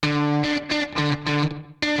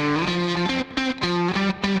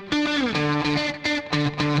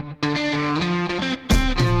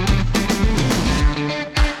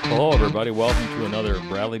welcome to another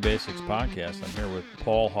Bradley Basics podcast. I'm here with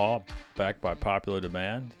Paul Haw, back by popular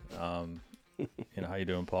demand. How you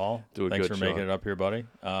doing, Paul? Doing Thanks good, for making Sean. it up here, buddy.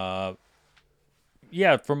 From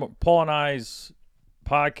Paul and I's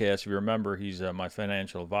podcast, if you remember, he's my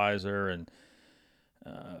financial advisor, and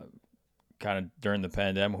kind of during the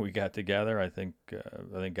pandemic we got together. I think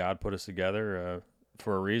God put us together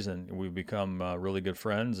for a reason. We've become really good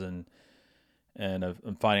friends, and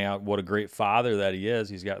I'm finding out what a great father that he is.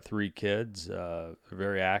 He's got 3 kids,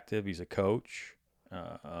 very active. He's a coach,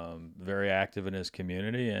 very active in his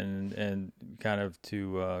community, and kind of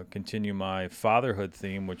to continue my fatherhood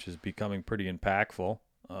theme, which is becoming pretty impactful.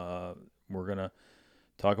 We're going to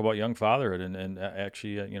talk about young fatherhood and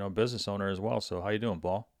actually, business owner as well. So how you doing,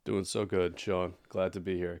 Paul? Doing so good, Sean. Glad to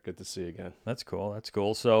be here. Good to see you again. That's cool.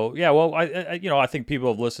 So yeah, well, I think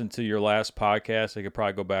people have listened to your last podcast. They could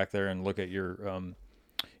probably go back there and look at your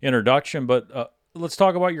introduction. But let's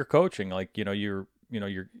talk about your coaching. Like I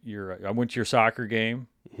went to your soccer game,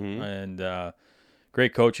 and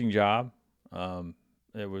great coaching job.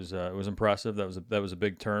 It was impressive. That was a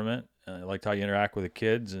big tournament. I liked how you interact with the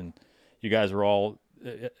kids, and you guys were all.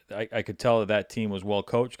 I could tell that team was well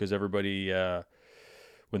coached because everybody.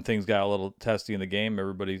 When things got a little testy in the game,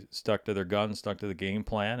 everybody stuck to their guns, stuck to the game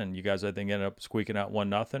plan, and you guys, I think, ended up squeaking out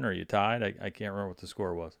 1-0, or you tied. I can't remember what the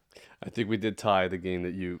score was. I think we did tie the game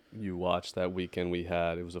that you watched that weekend.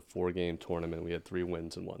 It was a 4-game tournament. We had 3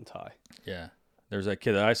 wins and 1 tie. Yeah. There's that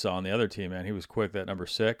kid that I saw on the other team, man. He was quick, that number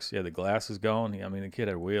 6. He had the glasses going. The kid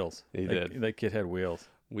had wheels. He did. That kid had wheels.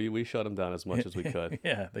 We shut him down as much as we could.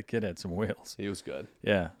 Yeah, the kid had some wheels. He was good.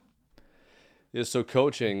 Yeah. Yeah, so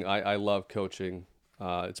coaching, I love coaching.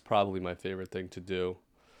 It's probably my favorite thing to do.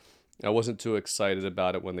 I wasn't too excited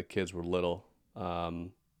about it when the kids were little,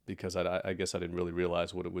 because I guess I didn't really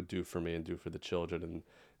realize what it would do for me and do for the children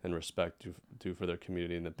and respect do for their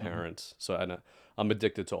community and the parents. So I'm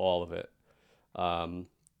addicted to all of it.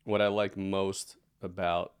 What I like most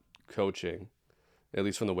about coaching, at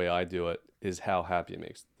least from the way I do it, is how happy it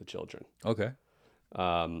makes the children. Okay.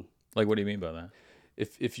 Like, what do you mean by that?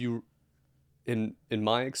 If you, in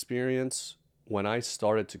my experience, when I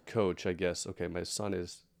started to coach, I guess, my son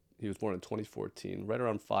he was born in 2014. Right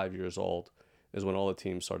around 5 years old is when all the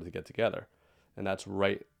teams started to get together. And that's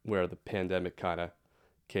right where the pandemic kind of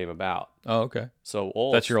came about. Oh, okay. So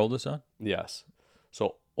That's your oldest son? Yes.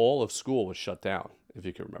 So all of school was shut down, if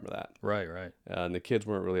you can remember that. Right. And the kids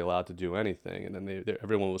weren't really allowed to do anything. And then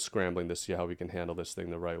everyone was scrambling to see how we can handle this thing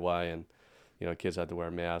the right way. And, kids had to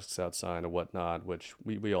wear masks outside and whatnot, which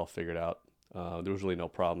we all figured out. There was really no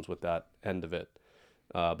problems with that end of it.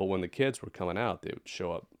 But when the kids were coming out, they would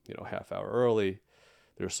show up, half hour early.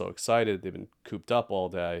 They were so excited. They've been cooped up all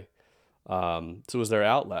day. So it was their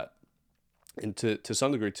outlet. And to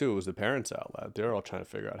some degree, too, it was the parents' outlet. They're all trying to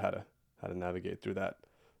figure out how to navigate through that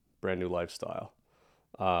brand new lifestyle.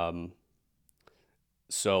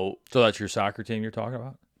 So that's your soccer team you're talking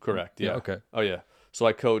about? Correct, yeah. Okay. Oh, yeah. So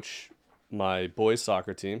I coach my boys'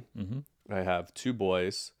 soccer team. Mm-hmm. I have 2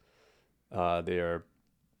 boys. They are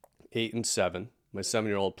 8 and 7. My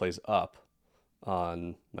 7-year-old plays up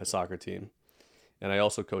on my soccer team. And I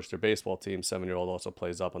also coach their baseball team. 7-year-old also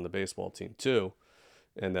plays up on the baseball team too.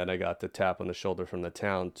 And then I got the tap on the shoulder from the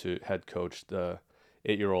town to head coach the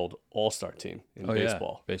 8-year-old all-star team in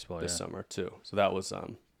baseball this summer too. So that was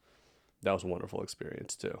a wonderful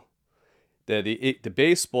experience too. The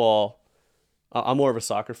baseball, I'm more of a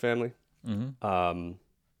soccer family. Mm-hmm.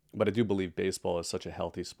 But I do believe baseball is such a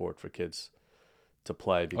healthy sport for kids to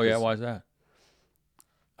play. Oh yeah, why is that?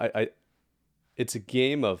 It's a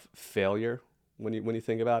game of failure when you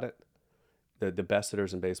think about it. The best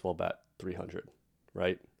hitters in baseball bat 300,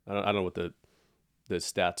 right? I don't know what the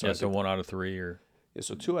stats are. Yeah, so 1 out of 3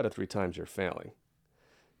 so 2 out of 3 times you're failing.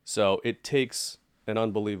 So it takes an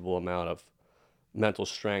unbelievable amount of mental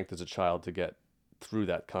strength as a child to get through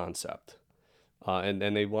that concept. And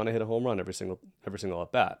they want to hit a home run every single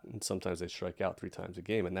at bat, and sometimes they strike out 3 times a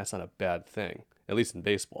game, and that's not a bad thing, at least in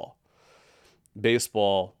baseball.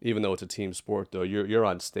 Baseball, even though it's a team sport, though, you're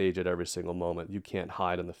on stage at every single moment. You can't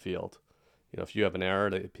hide in the field. If you have an error,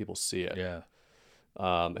 people see it. Yeah.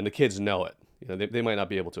 And the kids know it. They might not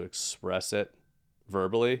be able to express it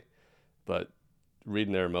verbally, but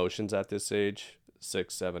reading their emotions at this age,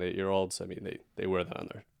 6, 7, 8-year-olds, they wear that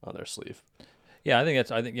on their sleeve. Yeah, I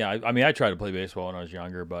tried to play baseball when I was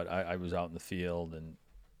younger, but I was out in the field and,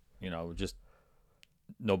 just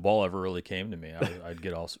no ball ever really came to me. I'd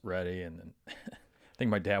get all ready, and then I think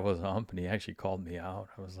my dad was ump, and he actually called me out.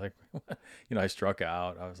 I was like, I struck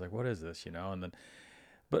out. I was like, what is this, and then,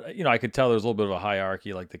 but, I could tell there was a little bit of a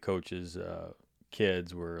hierarchy, like the coaches'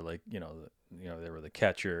 kids were like, they were the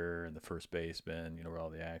catcher and the first baseman, where all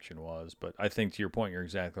the action was. But I think to your point, you're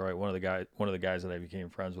exactly right. One of the guys that I became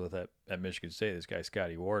friends with at Michigan State, this guy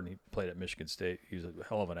Scotty Ward, and he played at Michigan State. He was a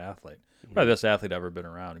hell of an athlete, probably the best athlete I've ever been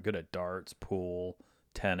around. Good at darts, pool,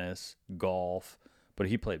 tennis, golf, but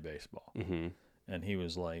he played baseball, and he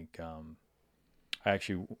was like, I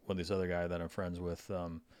actually, one of these other guy that I'm friends with,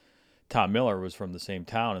 Tom Miller, was from the same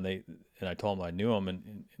town, and I told him I knew him,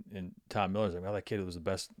 and Tom Miller's like, well, that kid was the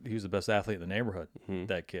best. He was the best athlete in the neighborhood.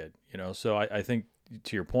 That kid, So I think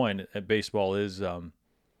to your point, baseball is,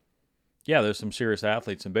 there's some serious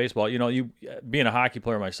athletes in baseball. You being a hockey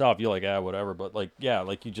player myself, you're like, whatever. But like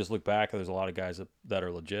you just look back, and there's a lot of guys that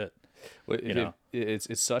are legit. Well,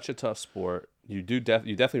 it's such a tough sport. You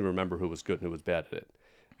definitely remember who was good and who was bad at it.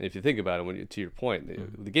 And if you think about it, to your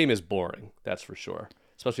point, the game is boring. That's for sure.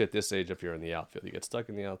 Especially at this age, if you're in the outfield, you get stuck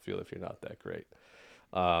in the outfield if you're not that great.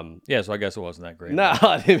 So I guess it wasn't that great. No,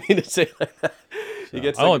 I didn't mean to say that. So,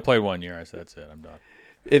 I only played 1 year. I said, that's it. I'm done.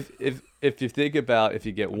 If you think about if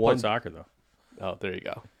you get one played soccer though. Oh, there you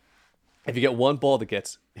go. If you get one ball that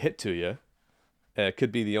gets hit to you, it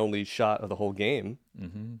could be the only shot of the whole game.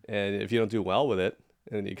 And if you don't do well with it,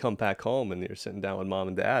 and you come back home and you're sitting down with mom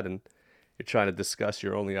and dad and you're trying to discuss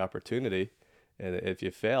your only opportunity, and if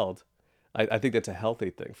you failed, I think that's a healthy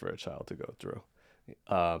thing for a child to go through.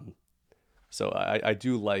 So I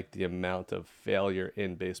do like the amount of failure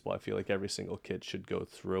in baseball. I feel like every single kid should go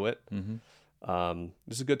through it.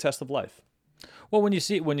 This is a good test of life. Well, when you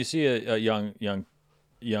see a young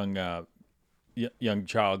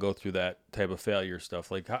child go through that type of failure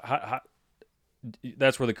stuff, like how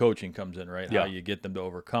that's where the coaching comes in, right? Yeah. How you get them to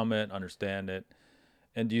overcome it, understand it,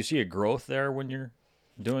 and do you see a growth there when you're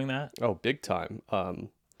doing that? Oh, big time.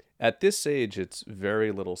 At this age, it's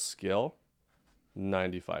very little skill,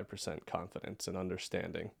 95% confidence and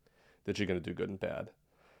understanding that you're going to do good and bad.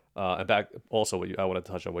 And back also, I want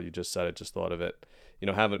to touch on what you just said. I just thought of it.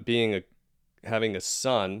 Having a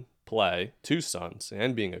son play, 2 sons,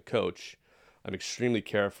 and being a coach, I'm extremely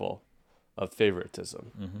careful of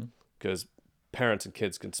favoritism because parents and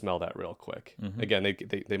kids can smell that real quick. Again,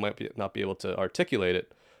 they might not be able to articulate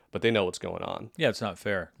it, but they know what's going on. Yeah, it's not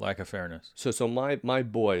fair. Lack of fairness. So my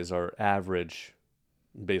boys are average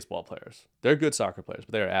baseball players. They're good soccer players,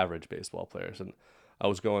 but they're average baseball players. And I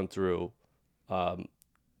was going through, I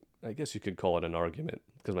guess you could call it an argument,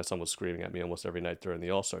 because my son was screaming at me almost every night during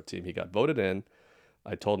the All-Star team. He got voted in.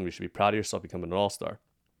 I told him, you should be proud of yourself becoming an All-Star.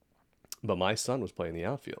 But my son was playing the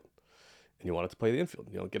outfield, and he wanted to play the infield.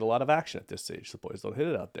 You don't get a lot of action at this age. The boys don't hit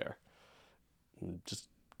it out there. And just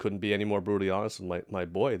couldn't be any more brutally honest with my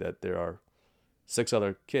boy that there are 6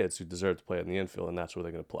 other kids who deserve to play in the infield, and that's where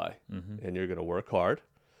they're going to play. And you're going to work hard,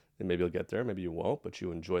 and maybe you'll get there, maybe you won't, but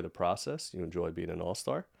you enjoy the process. You enjoy being an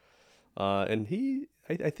all-star. And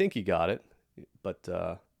I think he got it, but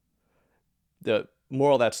the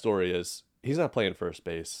moral of that story is he's not playing first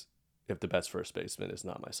base if the best first baseman is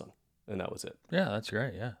not my son, and that was it. Yeah, that's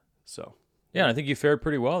great. Yeah. So. Yeah, and I think you fared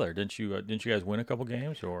pretty well there, didn't you? Didn't you guys win a couple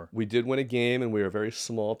games, or? We did win a game, and we were a very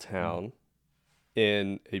small town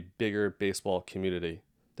in a bigger baseball community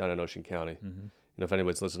down in Ocean County. If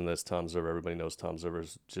anybody's listening to this, Tom Zerver, everybody knows Tom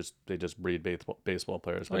Zerver's they just breed baseball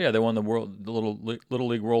players. Oh yeah, they won the little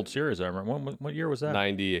league World Series. I remember. What year was that?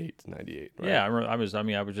 98. Right? Yeah,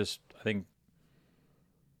 I think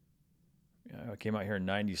I came out here in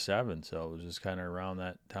 '97, so it was just kind of around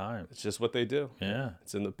that time. It's just what they do. Yeah,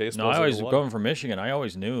 it's in the baseball. No, I always going from Michigan. I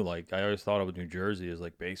always knew, I always thought of New Jersey as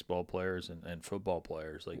like baseball players and football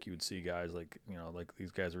players. Like you would see guys like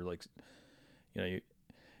these guys are like, you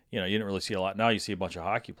didn't really see a lot. Now you see a bunch of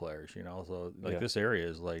hockey players. So this area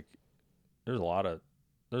is like there's a lot of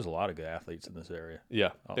good athletes in this area. Yeah,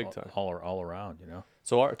 big time. All around.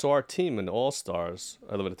 So our team in All Stars.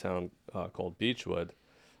 I live in a town called Beechwood.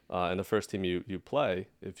 And the first team you play,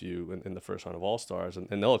 if you in the first round of All Stars, and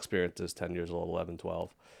they'll experience this 10 years old, 11,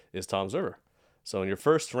 12, is Tom Zerver. So in your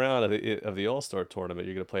first round of the All Star tournament,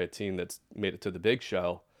 you're going to play a team that's made it to the big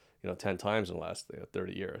show, 10 times in the last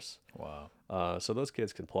 30 years. Wow. So those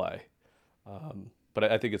kids can play. But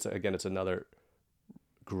I think it's another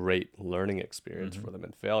great learning experience for them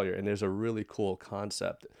in failure. And there's a really cool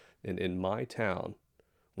concept in my town.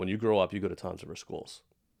 When you grow up, you go to Tom Zerver schools.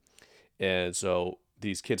 And so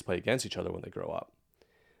these kids play against each other when they grow up.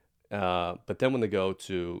 But then when they go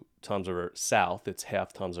to Tom Zerver South, it's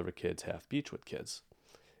half Tom Zerver kids, half Beechwood kids.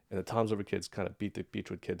 And the Tom Zerver kids kind of beat the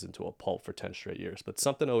Beechwood kids into a pulp for 10 straight years. But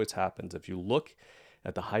something always happens. If you look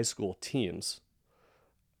at the high school teams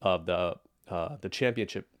of the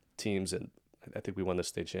championship teams, and I think we won the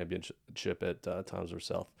state championship at Tom Zerver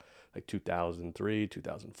South, like 2003,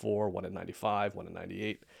 2004, one in 95, one in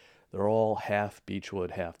 98. they're all half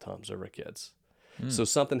Beechwood, half Toms River kids. Mm. So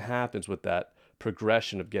something happens with that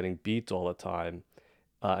progression of getting beat all the time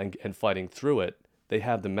and fighting through it. They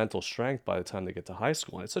have the mental strength by the time they get to high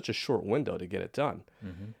school. And it's such a short window to get it done.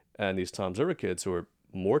 Mm-hmm. And these Toms River kids who are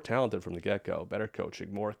more talented from the get-go, better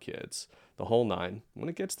coaching, more kids, the whole nine, when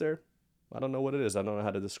it gets there, I don't know what it is. I don't know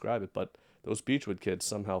how to describe it, but those Beechwood kids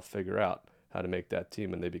somehow figure out how to make that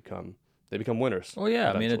team, and they become winners. Well,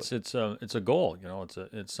 yeah, I mean, eventually. it's a goal, you know,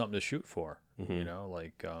 it's something to shoot for, Mm-hmm. you know,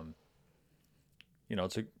 like, you know,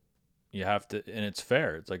 you have to, and it's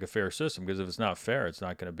fair. It's like a fair system, because if it's not fair, it's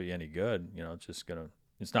not going to be any good. You know,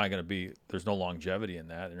 it's not going to be, there's no longevity in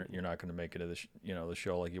that. And you're not going to make it to the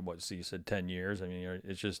show like you said 10 years. I mean,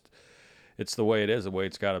 it's the way it is, the way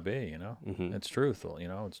it's got to be, you know. Mm-hmm. It's truthful, you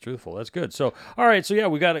know. It's truthful. That's good. So, all right. So yeah,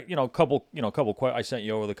 we got a couple I sent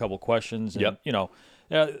you over with a couple questions. And, Yep.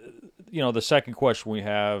 the second question we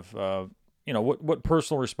have, what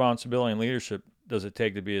personal responsibility and leadership does it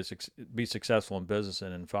take to be successful in business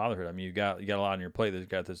and in fatherhood? I mean, you got a lot on your plate. You've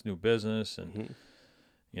got this new business, and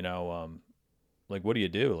Mm-hmm. like, what do you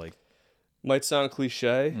do? Like, Might sound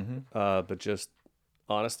cliche, mm-hmm. but just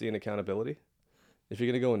honesty and accountability. If you're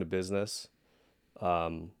going to go into business,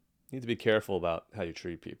 you need to be careful about how you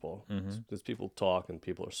treat people, Mm-hmm. because people talk and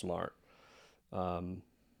people are smart. So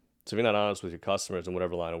if you're not honest with your customers in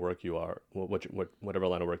whatever line of work you are, whatever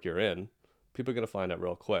line of work you're in, people are going to find out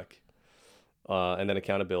real quick. And then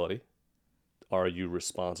accountability. Are you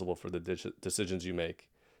responsible for the decisions you make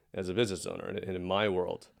as a business owner? And in my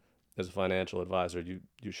world, as a financial advisor,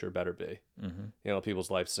 you sure better be. Mm-hmm. You know, people's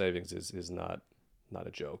life savings is not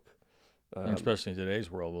a joke. And especially in today's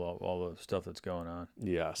world with all the stuff that's going on.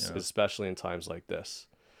 Yes, Yeah. especially in times like this.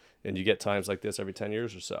 And you get times like this every 10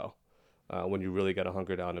 years or so, when you really got to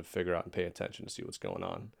hunker down and figure out and pay attention to see what's going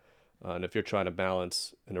on. And if you're trying to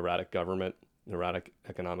balance an erratic government, an erratic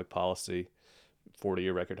economic policy,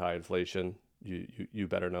 40-year record high inflation, you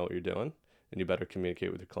better know what you're doing, and you better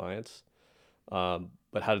communicate with your clients.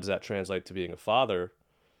 But how does that translate to being a father?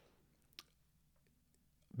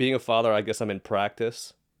 Being a father, I guess I'm in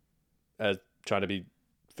practice as trying to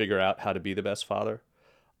figure out how to be the best father.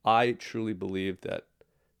 I truly believe that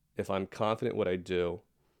if I'm confident in what I do,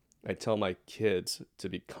 I tell my kids to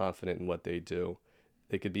be confident in what they do.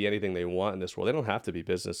 They could be anything they want in this world. They don't have to be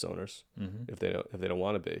business owners Mm-hmm. if they don't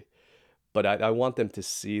want to be. But I want them to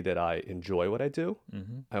see that I enjoy what I do.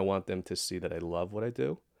 Mm-hmm. I want them to see that I love what I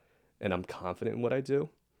do, and I'm confident in what I do.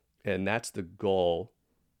 And that's the goal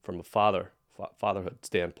from a fatherhood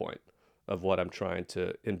standpoint of what I'm trying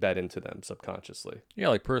to embed into them subconsciously. Yeah,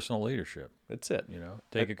 like personal leadership. That's it. You know,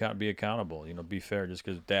 be accountable. You know, be fair. Just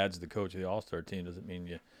because Dad's the coach of the All-Star team doesn't mean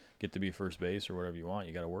you get to be first base or whatever you want.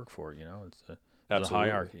 You got to work for it. You know, there's a Absolutely.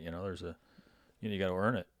 hierarchy. You know, you got to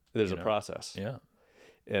earn it. There's a know? process. Yeah.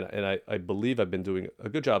 And I believe I've been doing a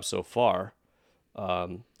good job so far,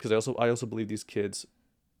 because I also believe these kids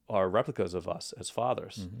are replicas of us as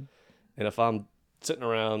fathers. Mm-hmm. And if I'm sitting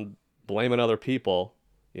around blaming other people,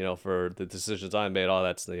 you know, for the decisions I made,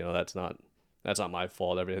 that's not my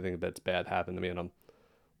fault. Everything that's bad happened to me, and I'm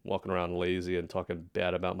walking around lazy and talking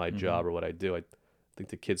bad about my Mm-hmm. job or what I do. I think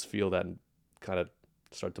the kids feel that and kind of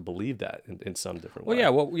start to believe that in some different way.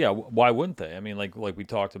 Well, yeah. Why wouldn't they? I mean, like we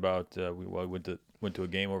talked about, we went to a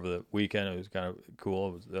game over the weekend. It was kind of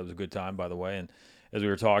cool. That was a good time, by the way. And as we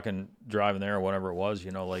were talking, driving there or whatever it was,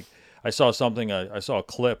 you know, like I saw something. I saw a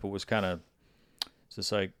clip. It was kind of,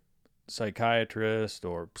 it's like psychiatrist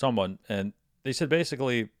or someone, and they said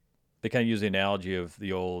basically they kind of use the analogy of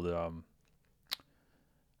the old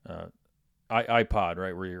iPod,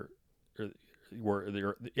 right,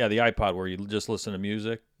 the iPod where you just listen to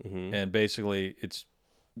music. Mm-hmm. And basically it's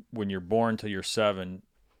when you're born till you're 7,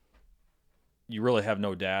 you really have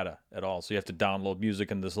no data at all, so you have to download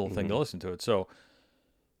music and this little thing to listen to it. So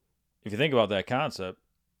if you think about that concept,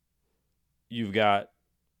 you've got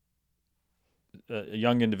a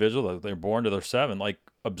young individual, they're born to their 7, like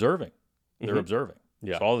observing. They're observing.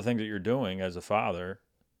 Yeah. So all the things that you're doing as a father,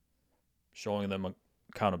 showing them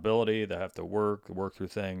accountability, they have to work through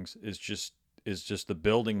things, is just the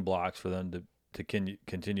building blocks for them to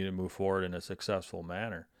continue to move forward in a successful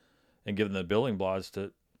manner, and give them the building blocks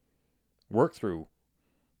to work through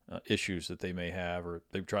issues that they may have, or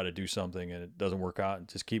they try to do something and it doesn't work out, and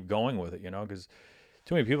just keep going with it, you know, because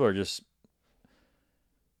too many people are just,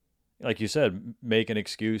 like you said, making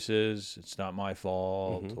excuses. It's not my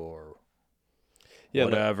fault, or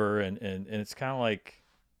whatever. And it's kind of like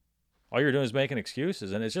all you're doing is making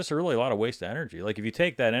excuses, and it's just really a lot of waste of energy. Like if you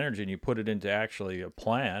take that energy and you put it into actually a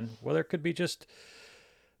plan, well, there could be just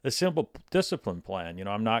a simple discipline plan. You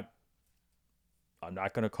know, I'm not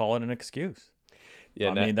going to call it an excuse. Yeah,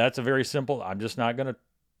 I mean, that's a very simple. I'm just not gonna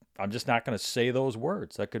say those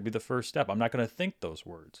words. That could be the first step. I'm not gonna think those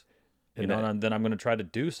words. You and know, that, and then I'm gonna try to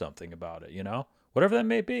do something about it. You know, whatever that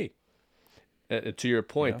may be. to your You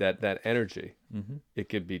point, know. that energy, Mm-hmm. it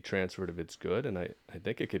could be transferred if it's good, and I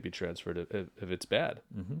think it could be transferred if it's bad.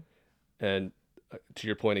 Mm-hmm. And to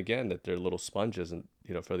your point again, that they're little sponges, and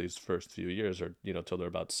for these first few years, or till they're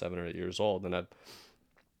about 7 or 8 years old. And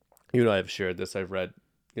I've shared this. I've read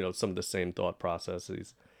some of the same thought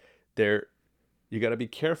processes. They're You got to be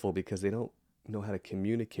careful because they don't know how to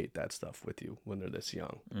communicate that stuff with you when they're this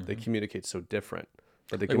young. They Mm-hmm. communicate so different,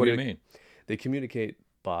 but Like, what do you mean? they communicate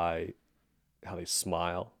by how they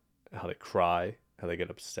smile, how they cry, how they get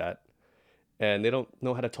upset, and they don't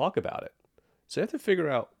know how to talk about it. So you have to figure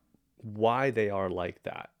out why they are like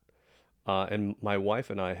that. And my wife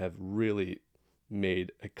and I have really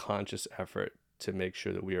made a conscious effort to make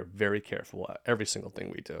sure that we are very careful at every single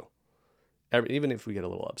thing we do. Even if we get a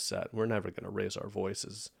little upset, we're never going to raise our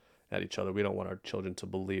voices at each other. We don't want our children to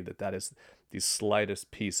believe that that is the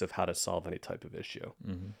slightest piece of how to solve any type of issue.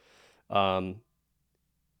 Mm-hmm. Um,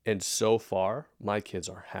 and so far, my kids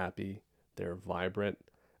are happy. They're vibrant.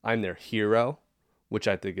 I'm their hero, which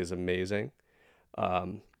I think is amazing.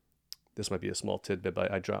 Um, this might be a small tidbit,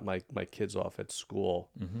 but I dropped my kids off at school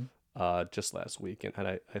Mm-hmm. just last week, and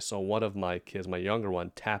I saw one of my kids, my younger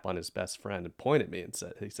one, tap on his best friend and point at me and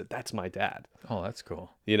he said, "That's my dad." Oh, that's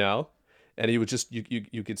cool. And he was just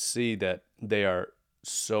you could see that they are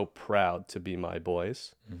so proud to be my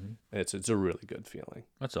boys. Mm-hmm. And it's a really good feeling.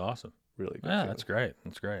 That's awesome. Really good Yeah, feeling. that's great.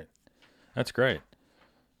 That's great. That's great.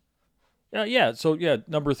 Yeah, yeah. So yeah,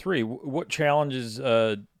 number 3. What challenges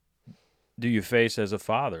do you face as a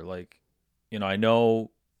father? Like, I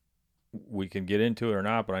know we can get into it or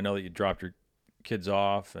not, but I know that you dropped your kids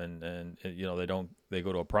off, and they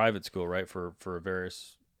go to a private school, right, for a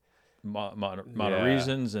various amount of Yeah.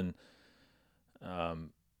 reasons, and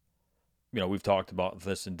we've talked about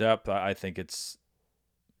this in depth. I think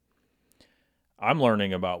I'm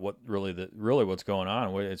learning about what really what's going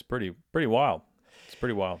on. It's pretty wild. It's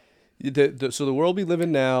pretty wild. So the world we live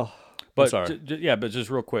in now. I'm But sorry. but just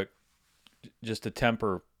real quick, just to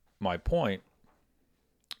temper my point,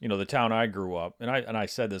 the town I grew up, and I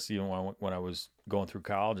said this even when I was going through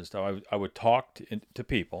college and stuff. I would talk to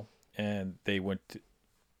people, and they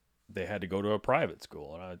had to go to a private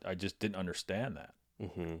school, and I just didn't understand that,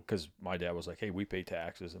 Mm-hmm. because my dad was like, "Hey, we pay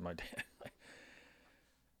taxes," and my dad.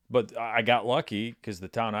 But I got lucky because the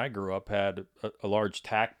town I grew up had a large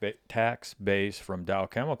tax base from Dow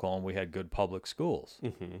Chemical, and we had good public schools.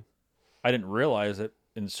 Mm-hmm. I didn't realize that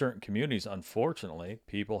in certain communities, unfortunately,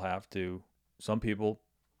 some people,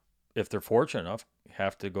 if they're fortunate enough,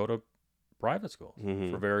 have to go to private schools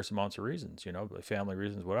Mm-hmm. for various amounts of reasons, family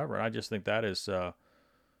reasons, whatever. And I just think that is, and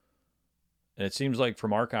it seems like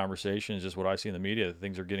from our conversations, just what I see in the media, that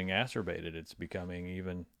things are getting exacerbated. It's becoming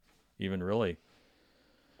even really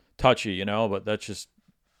touchy, but that's just,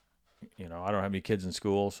 I don't have any kids in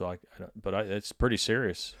school, so it's pretty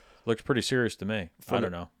serious. Looks pretty serious to me. I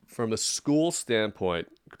don't know. From a school standpoint,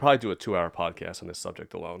 could probably do a 2-hour podcast on this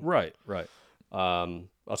subject alone. Right. So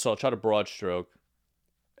I'll try to broad stroke.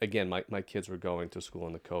 Again, my kids were going to school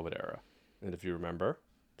in the COVID era. And if you remember,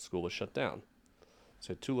 school was shut down. So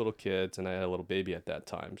I had 2 little kids, and I had a little baby at that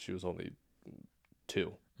time. She was only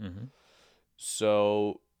 2. Mm-hmm.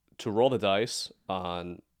 So to roll the dice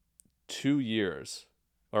on 2 years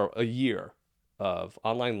or a year of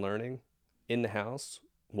online learning in the house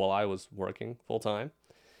while I was working full time,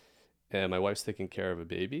 and my wife's taking care of a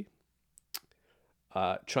baby,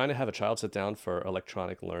 trying to have a child sit down for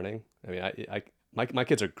electronic learning. I mean, my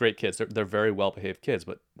kids are great kids. They're very well behaved kids,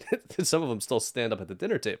 but some of them still stand up at the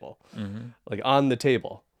dinner table, Mm-hmm. like on the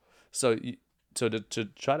table. So to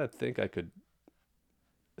try to think I could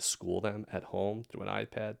school them at home through an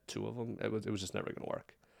iPad, 2 of them, it was just never going to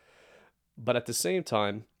work. But at the same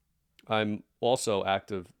time, I'm also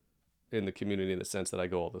active in the community in the sense that I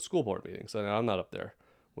go to all the school board meetings. And I'm not up there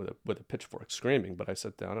with a pitchfork screaming, but I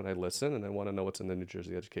sit down and I listen, and I want to know what's in the New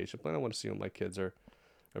Jersey education plan. I want to see what my kids are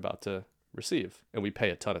about to receive. And we pay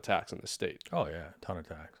a ton of tax in the state. Oh yeah, a ton of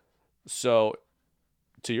tax. So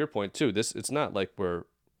to your point too, it's not like we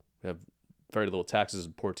have very little taxes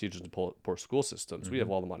and poor teachers and poor school systems. Mm-hmm. We have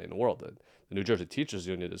all the money in the world. The New Jersey Teachers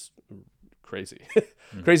Union is crazy.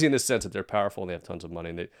 Mm-hmm. Crazy in the sense that they're powerful and they have tons of money,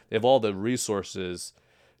 and they have all the resources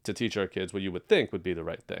to teach our kids what you would think would be the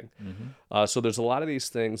right thing. Mm-hmm. So there's a lot of these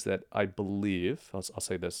things that I believe, I'll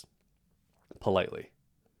say this politely,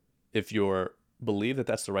 if you believe that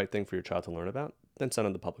that's the right thing for your child to learn about, then send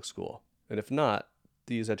them to public school. And if not,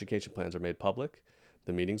 these education plans are made public.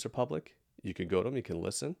 The meetings are public. You can go to them. You can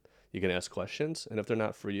listen. You can ask questions, and if they're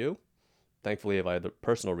not for you, thankfully, I have the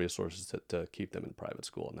personal resources to keep them in private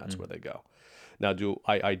school, and that's where they go. Now,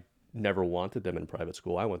 I never wanted them in private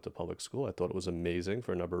school. I went to public school. I thought it was amazing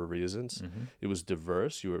for a number of reasons. It was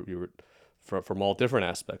diverse. You were from all different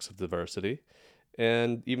aspects of diversity,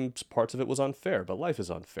 and even parts of it was unfair. But life is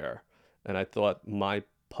unfair, and I thought my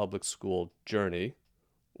public school journey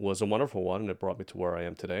was a wonderful one, and it brought me to where I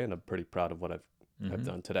am today. And I'm pretty proud of what I've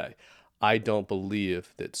done today. I don't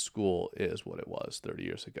believe that school is what it was 30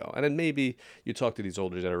 years ago. And then maybe you talk to these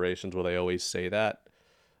older generations where they always say that,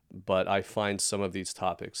 but I find some of these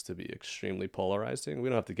topics to be extremely polarizing. We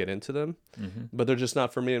don't have to get into them, but they're just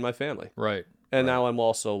not for me and my family. Right. And now I'm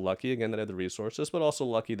also lucky, again, that I have the resources, but also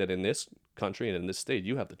lucky that in this country and in this state,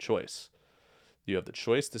 you have the choice. You have the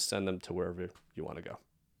choice to send them to wherever you want to go.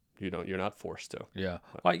 You're not forced to. Yeah.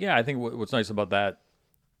 Well, yeah, I think what's nice about that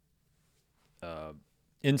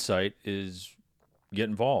insight is get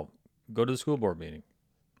involved. Go to the school board meeting.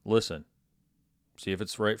 Listen. See if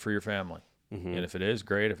it's right for your family. And if it is,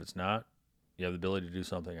 great. If it's not, you have the ability to do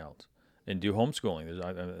something else. And do homeschooling.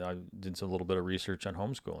 I did a little bit of research on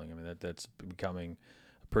homeschooling. I mean, that's becoming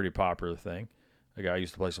a pretty popular thing. A guy I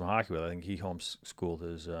used to play some hockey with, I think he homeschooled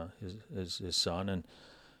his son, and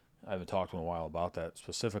I haven't talked to him in a while about that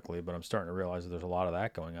specifically, but I'm starting to realize that there's a lot of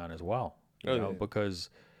that going on as well. You know, because,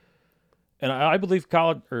 and I believe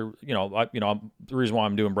college, or the reason why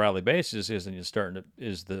I'm doing Bradley Bases I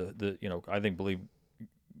believe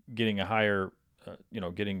getting a higher,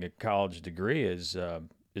 getting a college degree is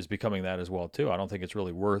becoming that as well too. I don't think it's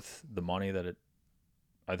really worth the money that it.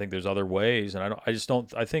 I think there's other ways, and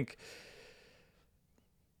I think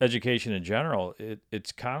education in general,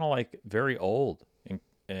 it's kind of like very old,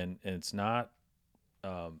 and it's not.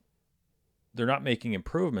 They're not making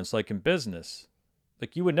improvements like in business.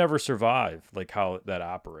 Like you would never survive like how that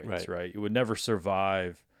operates, right? You would never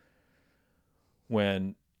survive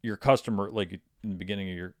when your customer, like in the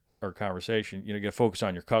beginning of our conversation, you get focused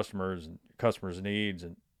on your customers and customers' needs,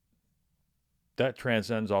 and that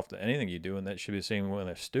transcends off to anything you do, and that should be the same with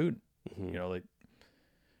a student. Like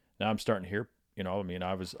now I'm starting to hear,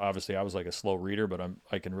 I was like a slow reader, but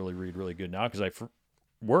I can really read really good now because I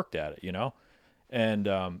worked at it,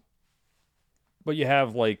 and but you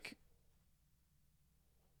have like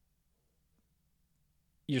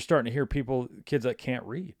you're starting to hear kids that can't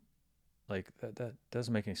read, like that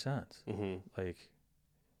doesn't make any sense. Like,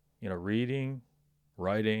 reading,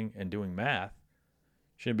 writing, and doing math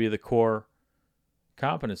should be the core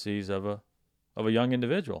competencies of a young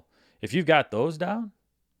individual. If you've got those down,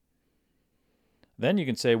 then you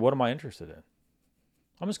can say, what am I interested in?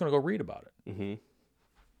 I'm just going to go read about it.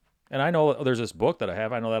 And I know there's this book that I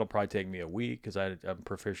have. I know that'll probably take me a week because I'm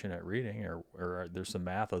proficient at reading, or there's some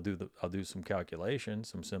math. I'll do some calculations,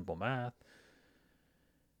 some simple math.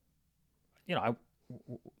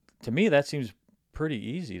 To me, that seems pretty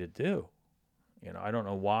easy to do. I don't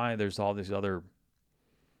know why there's all these other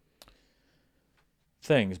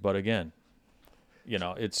things, but again,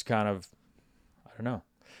 it's kind of, I don't know.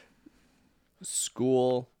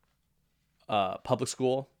 School, public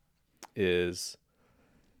school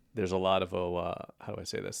there's a lot of, how do I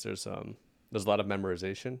say this? There's a lot of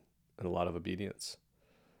memorization and a lot of obedience.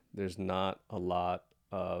 There's not a lot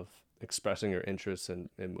of expressing your interests and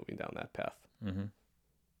moving down that path.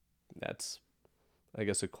 That's, I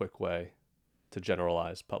guess, a quick way to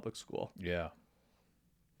generalize public school.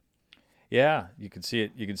 Yeah, you can see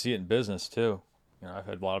it. You can see it in business too. I've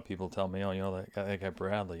had a lot of people tell me, that guy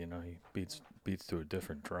Bradley, he beats to a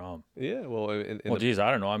different drum. Yeah, well, I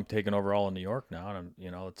don't know. I'm taking over all in New York now, and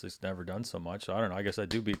it's just never done so much. So I don't know. I guess I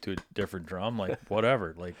do beat to a different drum. Like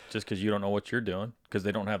whatever. Like just because you don't know what you're doing, because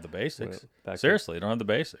they don't have the basics. Seriously, they don't have the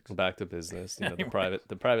basics. Back to business.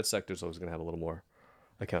 The private sector is always going to have a little more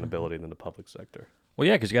accountability than the public sector. Well,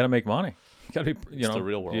 yeah, because you got to make money. You got to be, it's the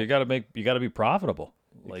real world. You got to be profitable.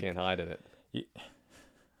 You can't hide in it.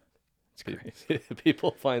 It's crazy.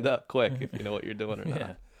 People find out quick if you know what you're doing or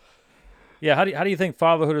not. Yeah. How do you think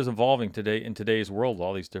fatherhood is evolving today in today's world?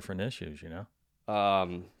 All these different issues,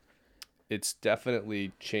 It's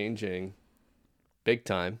definitely changing, big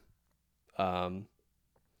time.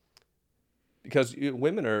 Because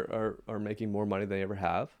women are making more money than they ever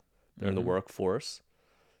have. They're in the workforce.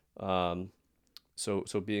 So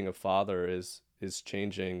being a father is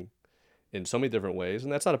changing in so many different ways,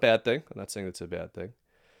 and that's not a bad thing. I'm not saying it's a bad thing.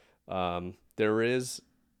 There is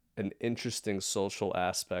an interesting social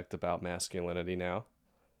aspect about masculinity now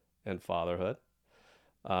and fatherhood.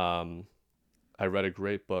 I read a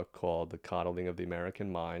great book called The Coddling of the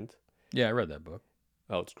American Mind. Yeah, I read that book.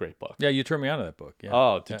 Oh, it's a great book. Yeah, you turned me on to that book. Yeah.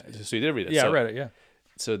 Oh, so you did read it? Yeah, I read it, yeah.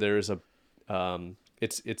 So there is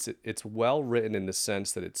it's well written in the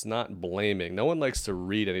sense that it's not blaming. No one likes to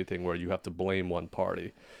read anything where you have to blame one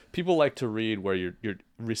party. People like to read where you're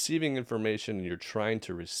receiving information and you're trying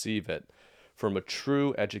to receive it from a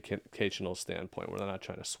true educational standpoint, where they're not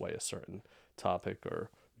trying to sway a certain topic or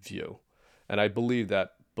view. And I believe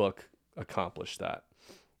that book accomplished that.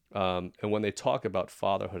 And when they talk about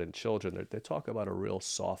fatherhood and children, they talk about a real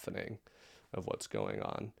softening of what's going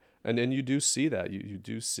on. And then you do see that. You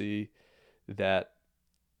do see that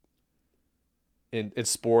in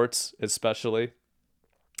sports especially,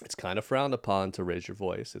 it's kind of frowned upon to raise your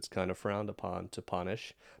voice. It's kind of frowned upon to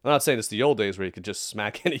punish. I'm not saying it's the old days where you could just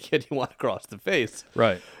smack any kid you want across the face.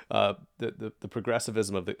 Right. The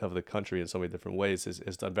progressivism of the country in so many different ways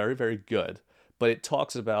is done very, very good. But it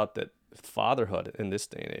talks about that fatherhood in this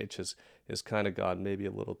day and age has kind of gone maybe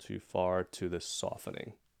a little too far to this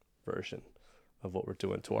softening version of what we're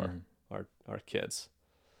doing to our kids,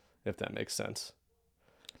 if that makes sense.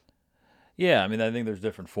 Yeah, I mean, I think there's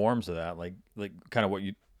different forms of that, like kind of what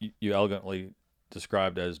you elegantly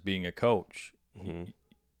described as being a coach. Mm-hmm.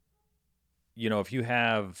 You know, if you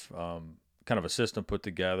have kind of a system put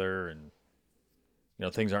together, and you know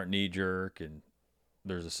things aren't knee jerk, and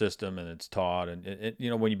there's a system and it's taught, and you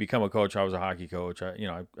know when you become a coach, I was a hockey coach.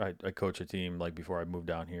 I coach a team like before I moved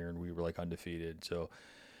down here, and we were like undefeated. So,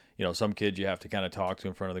 you know, some kids you have to kind of talk to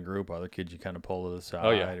in front of the group, other kids you kind of pull to the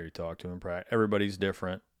side, or you talk to them. Everybody's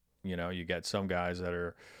different. You know, you got some guys that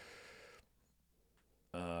are.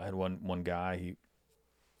 I had one guy. He,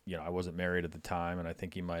 you know, I wasn't married at the time, and I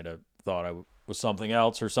think he might have thought I was something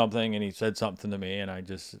else or something, and he said something to me, and I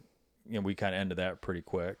just, you know, we kind of ended that pretty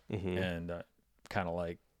quick, and kind of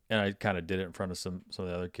like, and I kind of did it in front of some of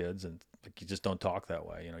the other kids, and like you just don't talk that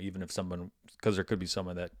way, you know, even if someone, because there could be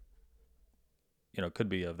someone that, you know, could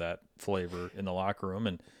be of that flavor in the locker room,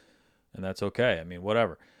 and that's okay. I mean,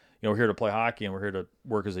 whatever. You know, we're here to play hockey, and we're here to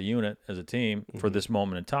work as a unit, as a team for this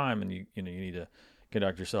moment in time, and you know you need to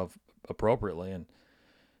conduct yourself appropriately,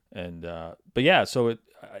 and but yeah, so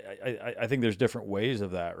I think there's different ways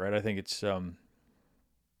of that, right? I think it's I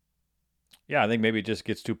think maybe it just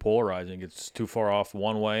gets too polarizing, gets too far off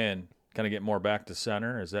one way, and kind of get more back to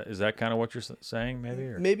center. Is that kind of what you're saying, maybe?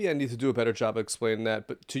 Or? Maybe I need to do a better job of explaining that.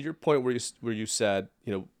 But to your point, where you said,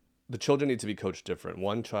 you know, the children need to be coached different.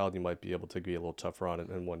 One child you might be able to be a little tougher on,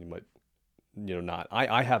 and one you might, you know, not.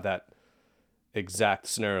 I have that exact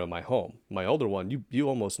scenario in my home. My older one, you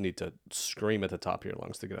almost need to scream at the top of your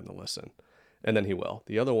lungs to get him to listen, and then he will.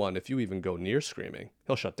 The other one, if you even go near screaming,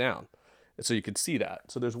 he'll shut down. And so you can see that.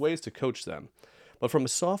 So there's ways to coach them. But from a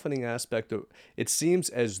softening aspect, it seems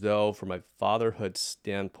as though, from a fatherhood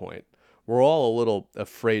standpoint, we're all a little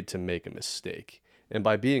afraid to make a mistake. And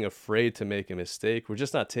by being afraid to make a mistake, we're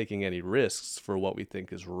just not taking any risks for what we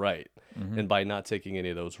think is right. And by not taking any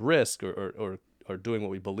of those risks or doing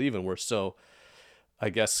what we believe in, we're so, I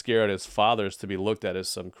guess, scared as fathers to be looked at as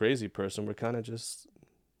some crazy person. We're kind of just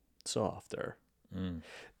softer.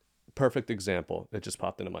 Perfect example that just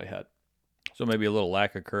popped into my head. So maybe a little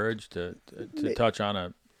lack of courage to touch on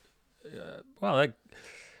a, like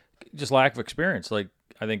just lack of experience. Like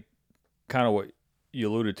I think kind of what you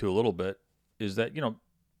alluded to a little bit is that, you know,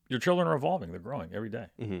 your children are evolving. They're growing every day.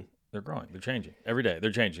 They're growing. They're changing every day.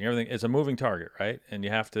 They're changing. Everything. It's a moving target, right? And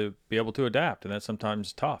you have to be able to adapt, and that's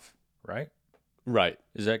sometimes tough, right? Right.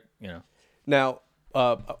 Is that, you know? Now,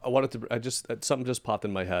 something just popped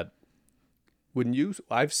in my head.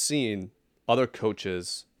 I've seen other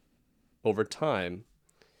coaches over time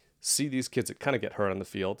see these kids that kind of get hurt on the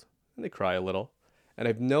field, and they cry a little. And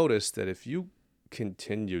I've noticed that if you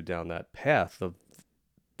continue down that path of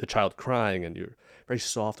the child crying, and you're very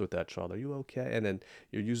soft with that child, are you okay? And then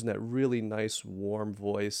you're using that really nice, warm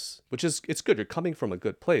voice, it's good. You're coming from a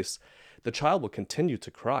good place. The child will continue to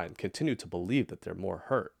cry and continue to believe that they're more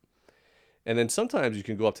hurt. And then sometimes you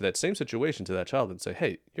can go up to that same situation to that child and say,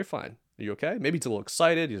 hey, you're fine. Are you okay? Maybe he's a little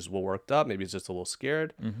excited. He's a little worked up. Maybe he's just a little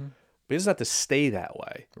scared. But he doesn't have to stay that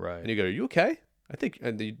way. Right. And you go, are you okay?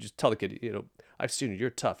 And you just tell the kid, you know, I've seen you. You're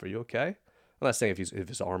tough. Are you okay? I'm not saying if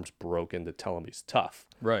his arm's broken to tell him he's tough.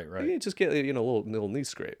 Right. You just get, you know, a little knee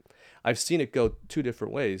scrape. I've seen it go two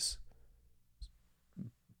different ways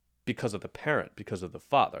because of the parent, because of the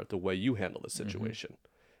father, the way you handle the situation.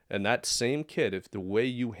 And that same kid, if the way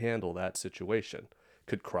you handle that situation,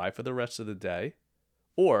 could cry for the rest of the day,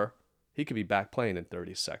 or he could be back playing in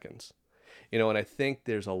 30 seconds. You know, and I think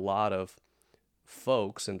there's a lot of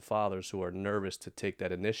folks and fathers who are nervous to take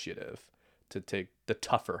that initiative, to take the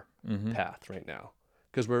tougher path right now.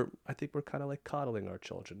 Because I think we're kind of like coddling our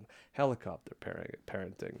children, helicopter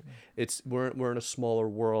parenting. We're in a smaller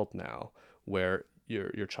world now where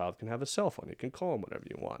your child can have a cell phone. You can call them whenever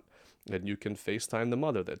you want. And you can FaceTime the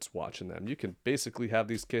mother that's watching them. You can basically have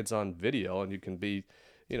these kids on video, and you can be,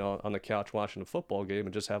 on the couch watching a football game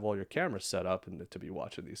and just have all your cameras set up and to be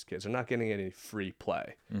watching these kids. They're not getting any free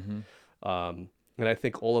play. And I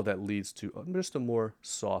think all of that leads to just a more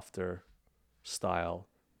softer style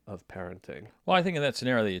of parenting. Well, I think in that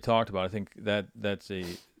scenario that you talked about, I think that's I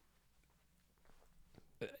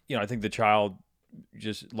think the child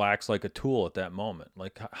just lacks like a tool at that moment.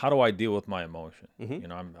 Like, how do I deal with my emotion?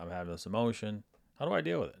 I'm having this emotion. How do I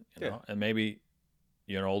deal with it? You know, and maybe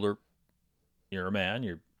you're a man,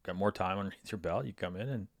 you've got more time underneath your belt. You come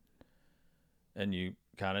in and you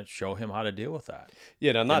kind of show him how to deal with that.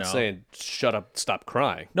 Yeah, and I'm not saying shut up, stop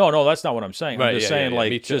crying. No, that's not what I'm saying. Right, I'm just saying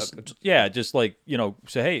like just like,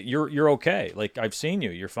 say, hey, you're okay. Like, I've seen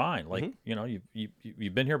you, you're fine. Like,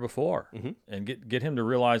 you've been here before, and get him to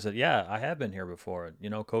realize that, yeah, I have been here before.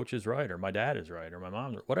 Coach is right, or my dad is right, or my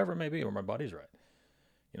mom, whatever it may be, or my buddy's right.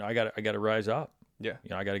 I got to rise up. Yeah.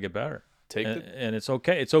 I got to get better. And it's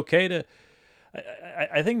okay. It's okay to,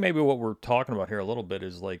 I think maybe what we're talking about here a little bit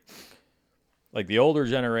is like the older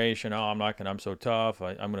generation, I'm so tough.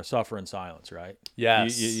 I'm going to suffer in silence, right?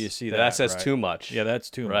 Yes. You see that. That says right? too much. Yeah, that's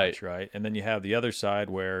too much, right? And then you have the other side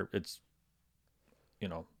where it's,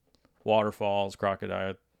 waterfalls,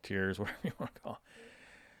 crocodile tears, whatever you want to call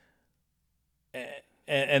it.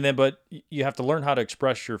 And then, but you have to learn how to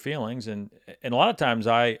express your feelings. And a lot of times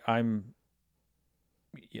I'm,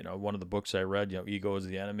 one of the books I read, Ego is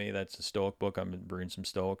the Enemy. That's a Stoic book. I'm bringing some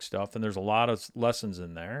Stoic stuff, and there's a lot of lessons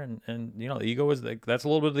in there. And the ego that's a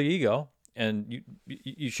little bit of the ego, and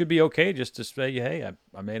you should be okay just to say, hey,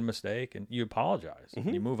 I made a mistake, and you apologize,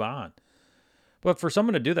 and you move on. But for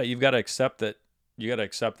someone to do that, you've got to accept that. You got to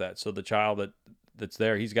accept that. So the child that's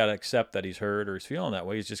there, he's got to accept that he's hurt or he's feeling that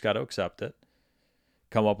way. He's just got to accept it,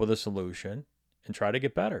 come up with a solution, and try to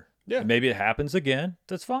get better. Yeah. And maybe it happens again.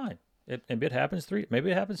 That's fine. Maybe it happens 3,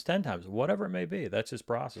 maybe it happens 10 times, whatever it may be. That's his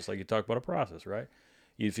process. Like you talk about a process, right?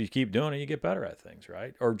 If you keep doing it, you get better at things,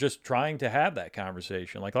 right? Or just trying to have that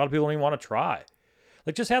conversation. Like a lot of people don't even want to try.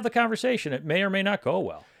 Like just have the conversation. It may or may not go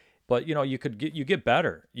well, but you get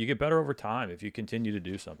better. You get better over time if you continue to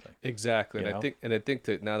do something. Exactly. And I think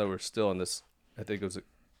that now that we're still in this, I think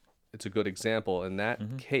it's a good example. In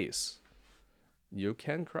that case, you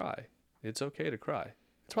can cry. It's okay to cry.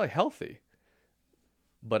 It's probably healthy.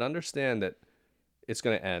 But understand that it's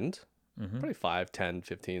going to end, probably 5, 10,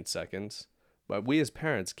 15 seconds. But we as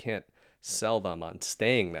parents can't sell them on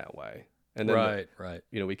staying that way. And then right.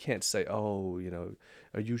 We can't say,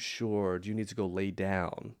 are you sure? Do you need to go lay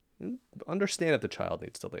down? And understand that the child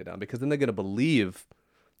needs to lay down, because then they're going to believe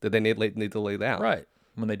that they need to lay down. Right.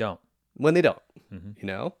 When they don't.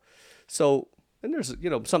 So, and there's,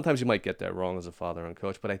 sometimes you might get that wrong as a father and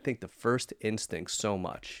coach, but I think the first instinct so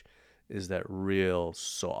much is that real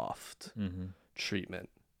soft treatment.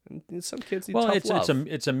 And some kids need tough love.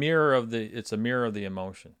 It's a mirror of the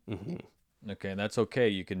emotion. Okay, and that's okay.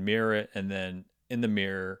 You can mirror it, and then in the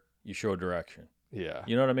mirror you show direction. Yeah,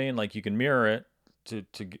 you know what I mean. Like you can mirror it to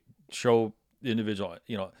show the individual,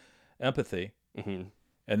 empathy, and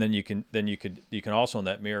then you can also in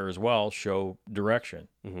that mirror as well show direction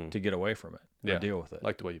to get away from it, or deal with it.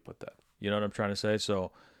 Like the way you put that. You know what I'm trying to say?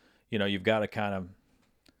 So, you've got to kind of.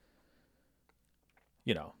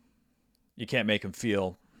 You can't make them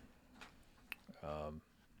feel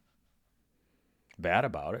bad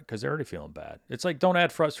about it because they're already feeling bad. It's like, don't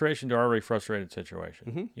add frustration to an already frustrated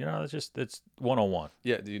situation. It's 101.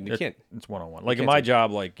 Yeah, you can't. It's 101. Like in my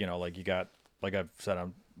job, like you got, like I've said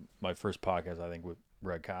on my first podcast, I think with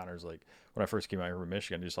Red Connors, like when I first came out here from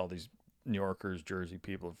Michigan, just all these New Yorkers, Jersey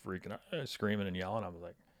people freaking out, screaming and yelling. I was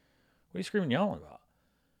like, what are you screaming and yelling about?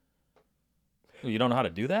 You don't know how to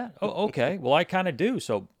do that? Oh, okay. Well, I kind of do.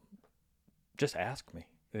 So just ask me.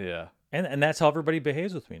 Yeah. And that's how everybody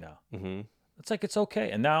behaves with me now. It's like, it's okay.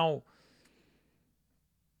 And now,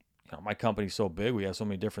 my company's so big. We have so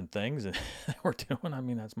many different things that we're doing. I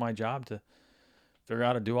mean, that's my job to figure out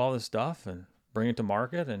how to do all this stuff and bring it to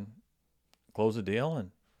market and close a deal and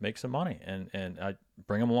make some money. And I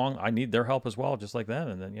bring them along. I need their help as well, just like them.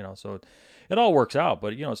 And then, so it all works out.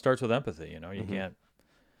 But, it starts with empathy. You can't,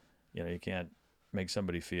 you can't make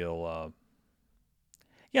somebody feel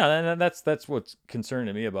and that's what's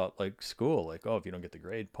concerning me about like school, like, oh, if you don't get the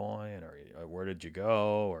grade point, or where did you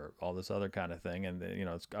go, or all this other kind of thing. And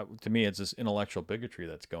it's, to me, it's this intellectual bigotry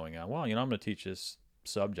that's going on. Well, I'm going to teach this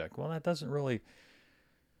subject. Well, that doesn't really,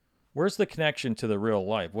 where's the connection to the real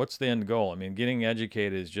life? What's the end goal? I mean, getting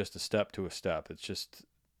educated is just a step to a step. It's just,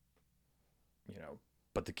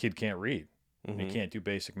 but the kid can't read, and he can't do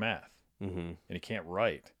basic math, and he can't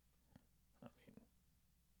write.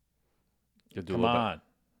 You do a Come little bit.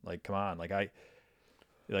 on.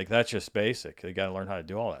 Like that's just basic. You got to learn how to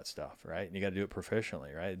do all that stuff, right? And you got to do it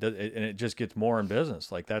proficiently, right? And it just gets more in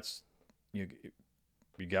business. Like that's you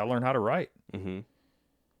got to learn how to write. Mm-hmm.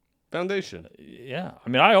 Foundation. Yeah. I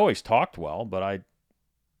mean, I always talked well, but I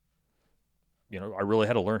really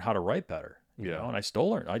had to learn how to write better, you know, and I still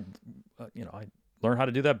learn. I learn how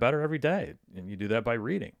to do that better every day. And you do that by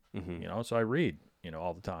reading, Mm-hmm. you know, so I read,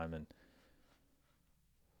 all the time. And,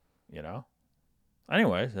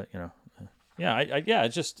 anyways,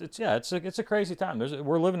 it's a crazy time.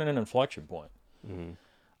 We're living in an inflection point. Mm-hmm.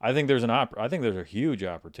 I think there's a huge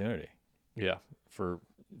opportunity Yeah. for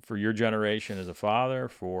your generation as a father,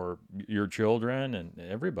 for your children and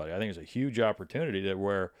everybody. I think it's a huge opportunity that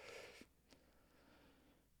where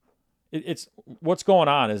it's what's going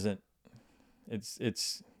on isn't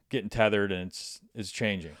it's getting tethered and it's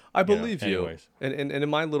changing. I believe you. Anyways. And in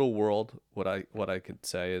my little world, what I could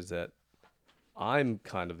say is that I'm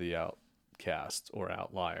kind of the outcast or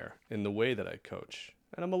outlier in the way that I coach,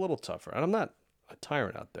 and I'm a little tougher. And I'm not a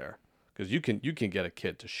tyrant out there, because you can get a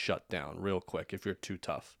kid to shut down real quick if you're too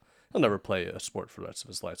tough. He'll never play a sport for the rest of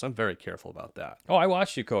his life. So I'm very careful about that. Oh, I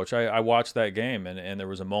watched you coach. I watched that game, and there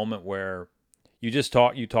was a moment where you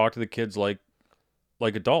talk to the kids like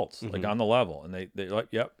adults, like on the level, and they like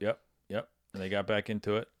yep, and they got back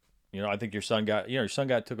into it. I think your son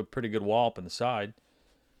took a pretty good wallop in the side.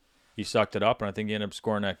 He sucked it up, and I think he ended up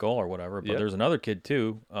scoring that goal or whatever. But there's another kid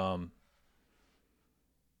too.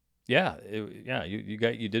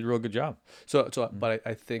 You did a real good job. But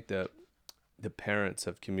I think that the parents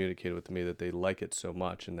have communicated with me that they like it so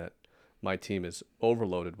much, and that my team is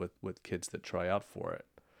overloaded with kids that try out for it.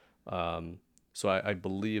 So I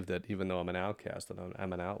believe that even though I'm an outcast and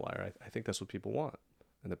I'm an outlier, I think that's what people want,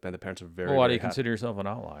 and the parents are very. Well, why do very you happy. consider yourself an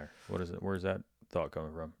outlier? What is it? Where's that thought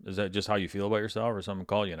coming from? Is that just how you feel about yourself, or someone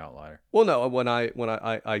call you an outlier? Well, no. When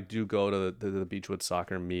I do go to the Beechwood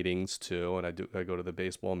soccer meetings too, and I go to the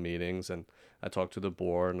baseball meetings, and I talk to the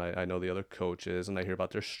board, and I know the other coaches, and I hear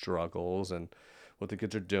about their struggles and what the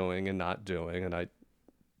kids are doing and not doing, and I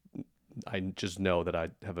just know that I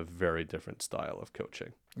have a very different style of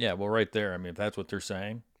coaching. Yeah, well, right there. I mean, if that's what they're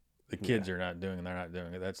saying, the kids are not doing, and they're not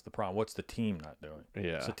doing it. That's the problem. What's the team not doing?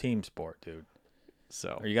 Yeah, it's a team sport, dude.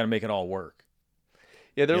 So or you got to make it all work.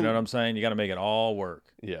 Yeah, you know what I'm saying? You got to make it all work.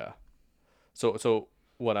 Yeah. So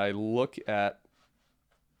when I look at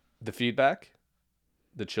the feedback,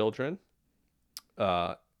 the children,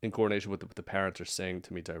 in coordination with what the parents are saying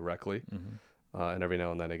to me directly, and every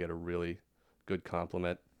now and then I get a really good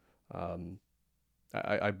compliment.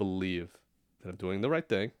 I believe that I'm doing the right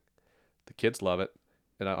thing. The kids love it,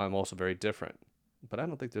 and I'm also very different. But I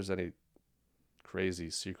don't think there's any crazy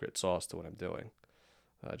secret sauce to what I'm doing.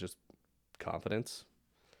 Just confidence,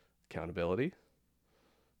 accountability,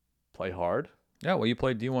 play hard. Yeah, well, you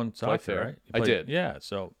played D1 soccer, play fair. right? I did. Yeah,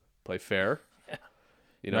 so play fair. Yeah.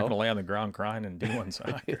 You're not going to lay on the ground crying in D1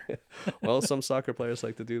 soccer. Well, some soccer players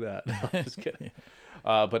like to do that. No, I'm just kidding.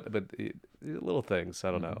 But little things,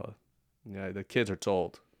 I don't know. Yeah, the kids are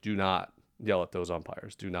told, do not yell at those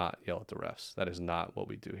umpires. Do not yell at the refs. That is not what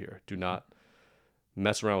we do here. Do not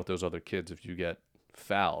mess around with those other kids. If you get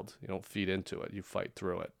fouled, you don't feed into it. You fight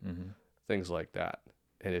through it. Things like that.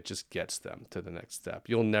 And it just gets them to the next step.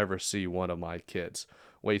 You'll never see one of my kids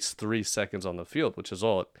waste 3 seconds on the field, which is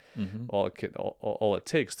all it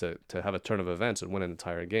takes to have a turn of events and win an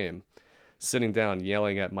entire game. Sitting down,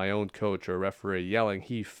 yelling at my own coach or referee, yelling,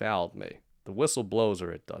 he fouled me. The whistle blows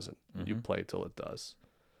or it doesn't. You play till it does.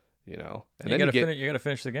 And you then you got to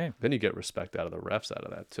finish the game. Then you get respect out of the refs out of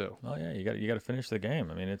that too. Oh yeah, you got to finish the game.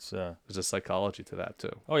 I mean, it's there's a psychology to that too.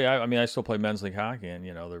 Oh yeah, I mean, I still play men's league hockey, and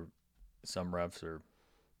some refs are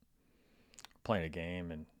playing a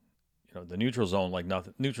game, and the neutral zone, like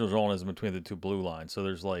nothing. Neutral zone is between the two blue lines, so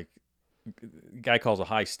there's like guy calls a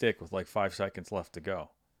high stick with like 5 seconds left to go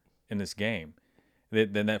in this game.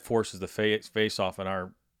 Then that forces the face off in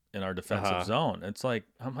our defensive zone. It's like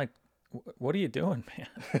I'm like, what are you doing, man?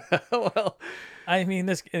 Well, I mean,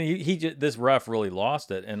 this ref really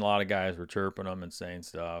lost it, and a lot of guys were chirping him and saying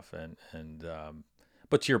stuff, and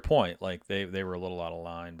but to your point, like they were a little out of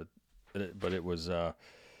line, but it was I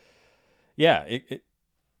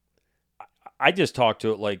just talked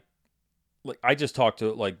to it like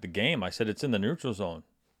the game. I said it's in the neutral zone,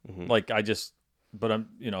 but he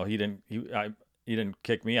didn't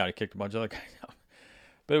kick me out. He kicked a bunch of other guys out,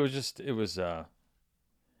 but it was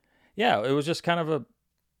just kind of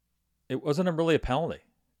it wasn't really a penalty,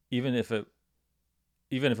 even if it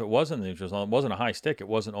wasn't in the neutral zone. It wasn't a high stick. It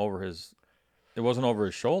wasn't over his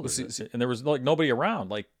shoulders, see, and there was like nobody around.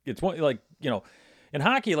 Like it's one, like in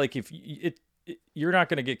hockey, like if you're not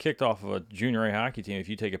going to get kicked off of a junior A hockey team if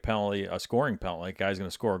you take a penalty, a scoring penalty. Like, guy's going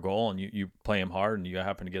to score a goal and you play him hard and you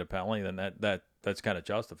happen to get a penalty, then that's kind of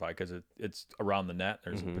justified because it's around the net.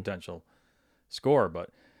 There's a potential score, but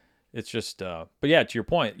it's just. But yeah, to your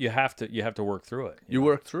point, you have to work through it. You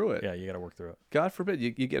work through it. Yeah, you got to work through it. God forbid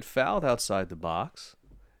you get fouled outside the box.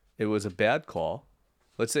 It was a bad call.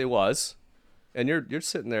 Let's say it was. And you're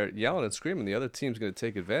sitting there yelling and screaming. The other team's going to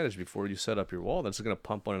take advantage before you set up your wall. That's going to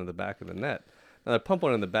pump one in the back of the net. Now, the pump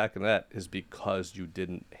one in the back of the net is because you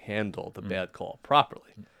didn't handle the bad call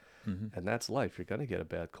properly. And that's life. You're going to get a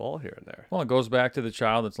bad call here and there. Well, it goes back to the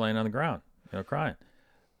child that's laying on the ground, crying.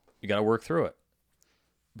 You got to work through it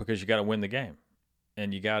because you got to win the game,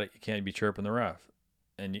 and you can't be chirping the ref,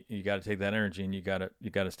 and you got to take that energy and you got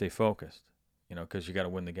to stay focused. Because you got to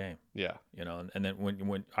win the game. Yeah. And then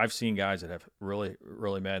when I've seen guys that have really,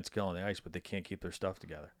 really mad skill on the ice, but they can't keep their stuff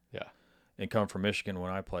together. Yeah. And coming from Michigan,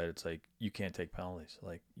 when I played, it's like, you can't take penalties.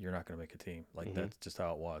 Like, you're not going to make a team. Like, that's just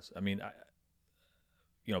how it was. I mean,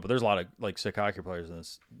 but there's a lot of, like, sick hockey players in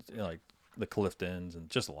this, like the Cliftons and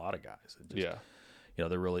just a lot of guys. Yeah.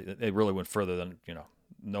 They really went further than,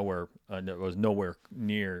 nowhere. It was nowhere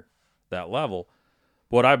near that level.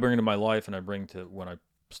 But what I bring to my life and I bring to when I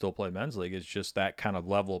still play men's league is just that kind of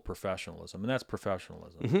level of professionalism, and that's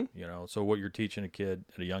professionalism. So what you're teaching a kid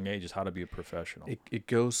at a young age is how to be a professional. It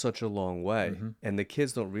goes such a long way, and the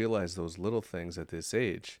kids don't realize those little things at this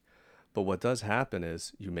age. But what does happen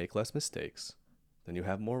is you make less mistakes, then you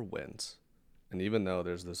have more wins. And even though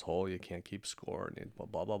there's this whole you can't keep score and blah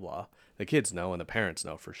blah blah blah, the kids know and the parents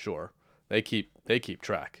know for sure. They keep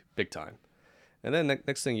track big time. And then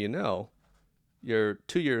next thing you know, you're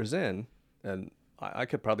 2 years in, and I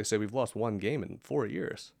could probably say we've lost one game in 4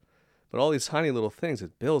 years. But all these tiny little things,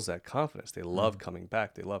 it builds that confidence. They love coming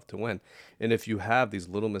back. They love to win. And if you have these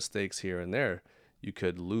little mistakes here and there, you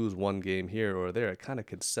could lose one game here or there. It kind of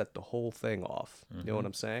could set the whole thing off. You know what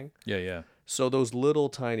I'm saying? Yeah, yeah. So those little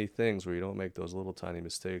tiny things where you don't make those little tiny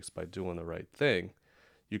mistakes by doing the right thing,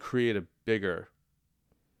 you create a bigger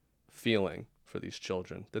feeling for these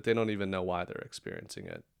children that they don't even know why they're experiencing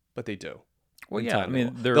it, but they do. Well, yeah, I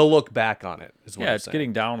mean, they'll look back on it. Is what I'm it's saying.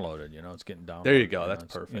 getting downloaded. It's getting downloaded. There you go. That's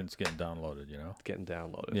perfect. It's getting downloaded. It's getting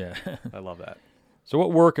downloaded. Yeah. I love that. So,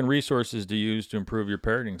 what work and resources do you use to improve your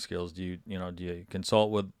parenting skills? Do you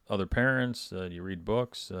consult with other parents? Do you read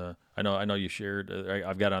books? I know you shared.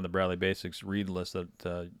 I've got on the Bradley Basics read list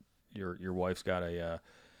that your wife's got a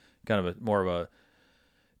kind of more of a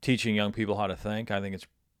teaching young people how to think. I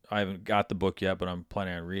haven't got the book yet, but I'm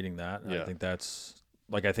planning on reading that. Yeah. I think that's.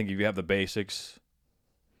 I think if you have the basics,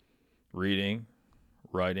 reading,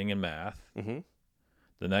 writing, and math,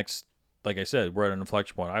 the next, like I said, we're at an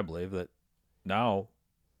inflection point, I believe, that now,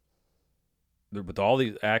 with all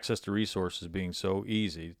the access to resources being so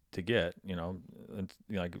easy to get,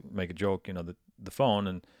 I make a joke, the phone,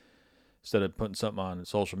 and instead of putting something on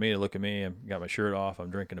social media, look at me, I've got my shirt off, I'm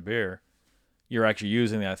drinking a beer, you're actually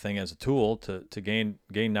using that thing as a tool to gain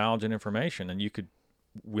knowledge and information. And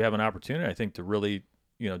we have an opportunity, I think, to really,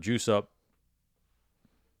 juice up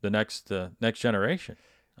the next generation.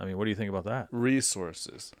 I mean, what do you think about that?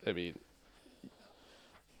 Resources. I mean,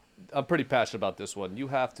 I'm pretty passionate about this one. You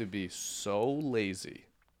have to be so lazy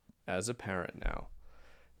as a parent now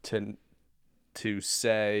to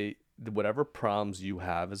say whatever problems you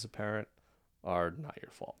have as a parent are not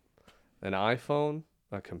your fault. An iPhone,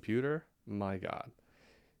 a computer, my God,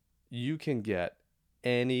 you can get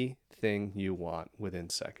anything you want within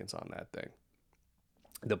seconds on that thing.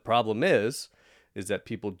 The problem is that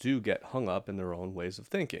people do get hung up in their own ways of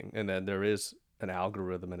thinking, and then there is an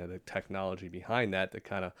algorithm and a technology behind that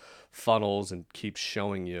kind of funnels and keeps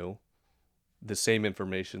showing you the same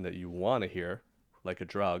information that you want to hear, like a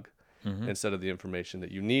drug, instead of the information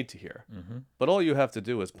that you need to hear. But all you have to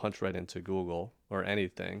do is punch right into Google or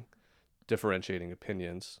anything, differentiating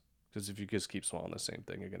opinions, because if you just keep swallowing the same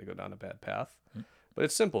thing, you're going to go down a bad path. But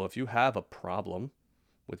it's simple. If you have a problem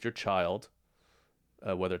with your child,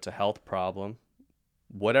 whether it's a health problem,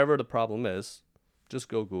 whatever the problem is, just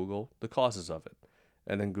go Google the causes of it,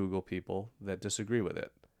 and then Google people that disagree with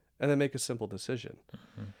it, and then make a simple decision.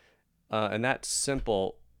 And that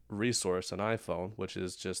simple resource, an iPhone, which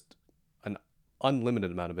is just an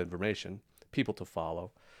unlimited amount of information, people to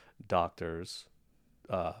follow, doctors,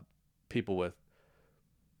 people with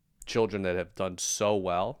children that have done so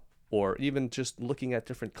well, or even just looking at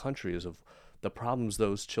different countries of the problems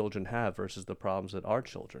those children have versus the problems that our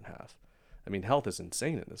children have. I mean, health is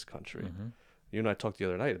insane in this country. You and I talked the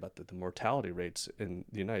other night about the mortality rates in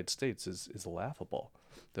the United States is laughable.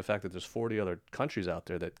 The fact that there's 40 other countries out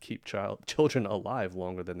there that keep children alive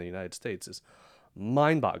longer than the United States is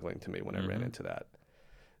mind-boggling to me when I ran into that.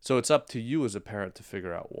 So it's up to you as a parent to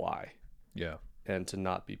figure out why. Yeah. And to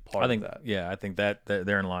not be part of that. Yeah, I think that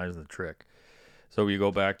therein lies the trick. So you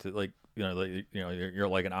go back to you're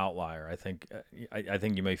like an outlier. I think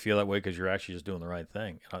you may feel that way because you're actually just doing the right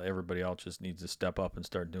thing. Everybody else just needs to step up and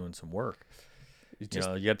start doing some work. You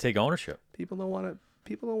got to take ownership. People don't want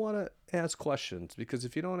to ask questions, because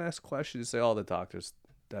if you don't ask questions, you say, "Oh, the doctors,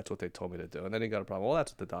 that's what they told me to do," and then you got a problem. Well,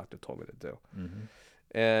 that's what the doctor told me to do. Mm-hmm.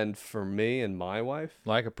 And for me and my wife,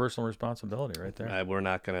 lack of personal responsibility, right there. We're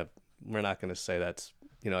not gonna say that's,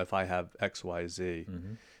 if I have X, Y, Z.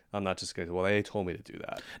 Mm-hmm. I'm not just going to, well, they told me to do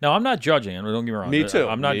that. No, I'm not judging. I mean, don't get me wrong. Me too.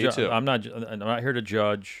 I'm not. Me too. I'm not here to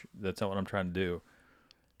judge. That's not what I'm trying to do.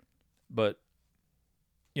 But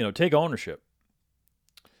take ownership.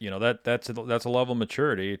 That's a level of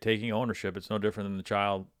maturity. Taking ownership. It's no different than the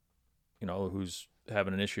child, who's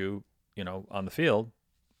having an issue, on the field.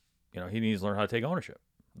 He needs to learn how to take ownership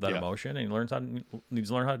of that emotion, and he needs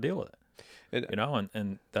to learn how to deal with it.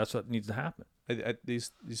 And that's what needs to happen.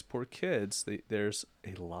 These poor kids, there's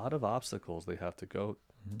a lot of obstacles they have to go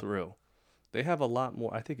through. They have a lot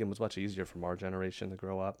more. I think it was much easier from our generation to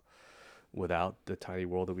grow up without the tiny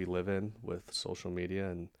world that we live in, with social media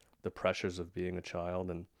and the pressures of being a child,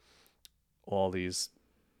 and all these.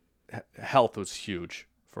 Health was huge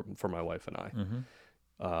for my wife and I.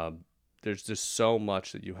 Mm-hmm. There's just so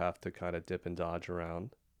much that you have to kind of dip and dodge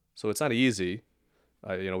around. So it's not easy.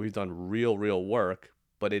 We've done real work,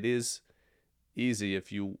 but it is easy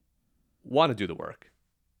if you want to do the work.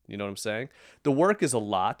 You know what I'm saying? The work is a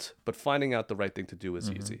lot, but finding out the right thing to do is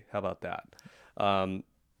easy. How about that?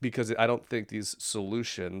 Because I don't think these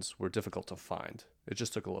solutions were difficult to find. It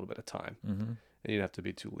just took a little bit of time, and you didn't have to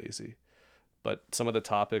be too lazy. But some of the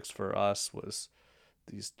topics for us was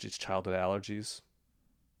these just childhood allergies,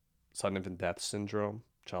 sudden infant death syndrome,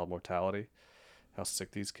 child mortality, how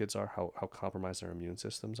sick these kids are, how compromised their immune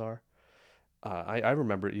systems are. I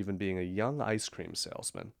remember even being a young ice cream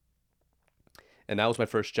salesman, and that was my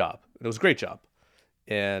first job. It was a great job,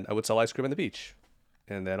 and I would sell ice cream on the beach.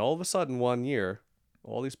 And then all of a sudden, one year,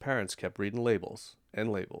 all these parents kept reading labels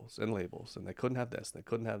and labels and labels, and they couldn't have this, and they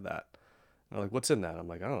couldn't have that. And I'm like, "What's in that?" I'm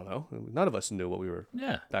like, "I don't know." None of us knew what we were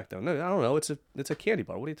back then. No, I don't know. It's a candy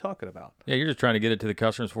bar. What are you talking about? Yeah, you're just trying to get it to the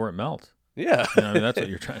customers before it melts. Yeah, that's what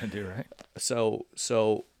you're trying to do, right? So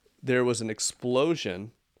there was an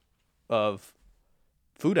explosion of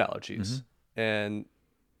food allergies, and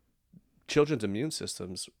children's immune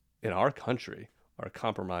systems in our country are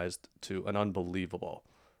compromised to an unbelievable,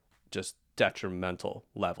 just detrimental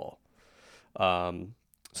level.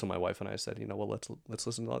 So my wife and I said, well, let's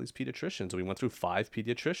listen to all these pediatricians. We went through 5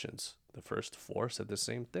 pediatricians. The first 4 said the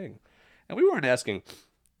same thing, and we weren't asking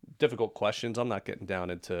difficult questions. I'm not getting down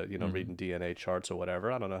into reading DNA charts or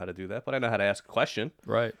whatever. I don't know how to do that, but I know how to ask a question.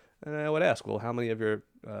 Right. And I would ask, well, how many of your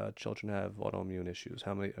children have autoimmune issues?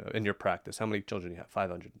 How many in your practice? How many children do you have?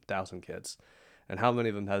 500,000 kids, and how many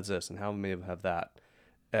of them has this, and how many of them have that?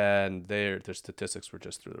 And their statistics were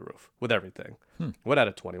just through the roof with everything. 1 out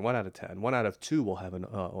of 20, 1 out of 10, 1 out of 2 will have an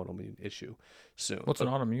autoimmune issue soon. What's an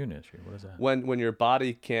autoimmune issue? What is that? When your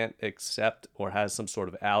body can't accept or has some sort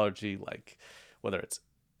of allergy, like whether it's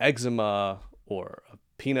eczema or a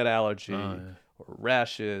peanut allergy or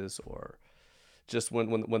rashes, or just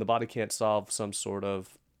when the body can't solve some sort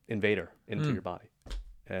of invader into your body.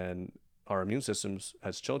 And our immune systems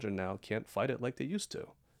as children now can't fight it like they used to.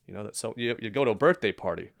 So you go to a birthday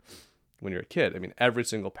party when you're a kid. I mean, every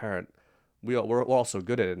single parent, we're all so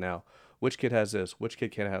good at it now. Which kid has this? Which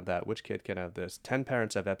kid can't have that? Which kid can have this? 10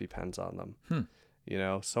 parents have EpiPens on them.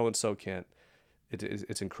 So-and-so can't.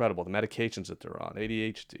 It's incredible. The medications that they're on,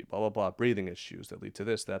 ADHD, blah, blah, blah, breathing issues that lead to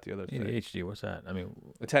this, that, the other thing. ADHD, what's that? I mean,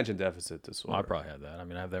 attention deficit disorder. I probably have that. I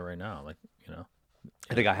mean, I have that right now.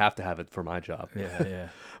 I think I have to have it for my job. Yeah.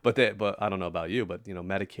 But I don't know about you, but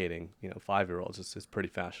medicating 5-year-olds is pretty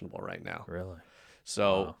fashionable right now. Really?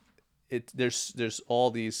 So there's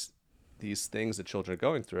all these things that children are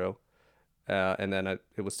going through, and then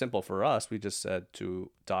it was simple for us. We just said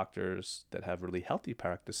to doctors that have really healthy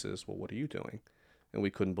practices, well, what are you doing? And we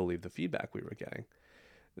couldn't believe the feedback we were getting,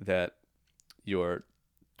 that your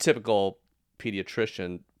typical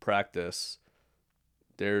pediatrician practice,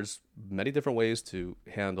 there's many different ways to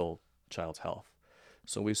handle child's health.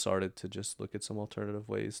 So we started to just look at some alternative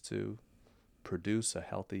ways to produce a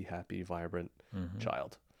healthy, happy, vibrant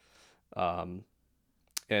child. And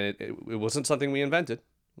it wasn't something we invented.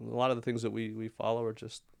 A lot of the things that we follow are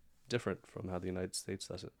just different from how the United States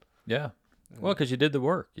does it. Yeah. Well, because you did the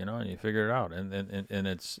work, and you figured it out, and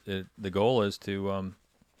the goal is to,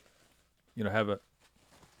 have a.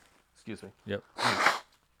 Excuse me. Yep.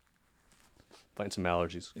 Fighting some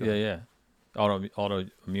allergies. Go Yeah, ahead. yeah.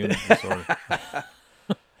 Autoimmune disorder.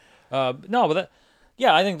 No, but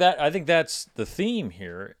yeah, I think that's the theme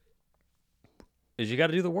here. Is you got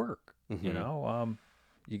to do the work. You know,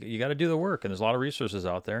 you got to do the work, and there's a lot of resources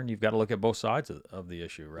out there, and you've got to look at both sides of the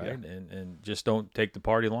issue, right? Yeah. And just don't take the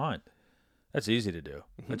party line. That's easy to do.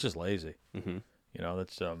 That's just lazy. Mm-hmm. You know,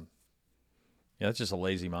 yeah, that's just a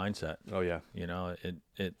lazy mindset. Oh yeah. You know,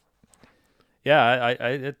 yeah,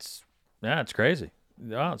 it's crazy.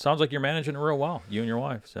 Yeah, it sounds like you're managing it real well, you and your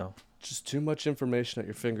wife. So Just too much information at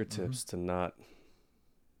your fingertips to not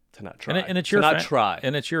try. and it's your try.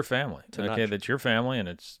 and it's your family. To not Okay, that's your family, and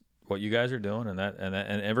it's what you guys are doing, and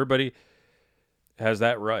everybody has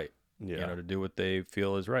that right. Yeah. You know, to do what they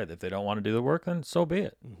feel is right. If they don't want to do the work, then so be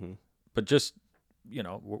it. Mm-hmm. But just, you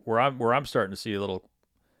know, where I'm starting to see a little,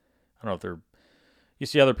 I don't know if you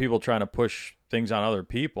see other people trying to push things on other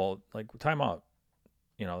people. Like, time out.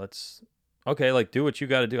 You know, that's okay. Like, do what you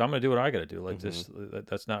got to do. I'm going to do what I got to do. Like,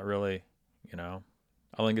 that's not really, you know,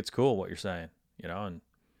 I think it's cool what you're saying, you know, and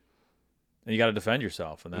you got to defend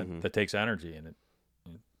yourself, and that takes energy, and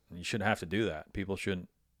you shouldn't have to do that.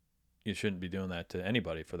 You shouldn't be doing that to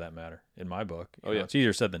anybody, for that matter, in my book. You know, it's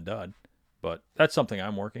easier said than done, but that's something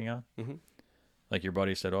I'm working on. Mm-hmm. Like your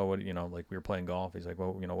buddy said, what, you know, like we were playing golf. He's like,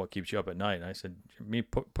 well, you know, what keeps you up at night? And I said, me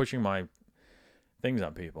pushing my things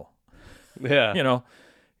on people. Yeah. You know,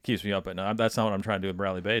 keeps me up at night. That's not what I'm trying to do in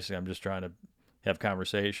Bradley Basic. I'm just trying to have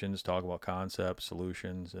conversations, talk about concepts,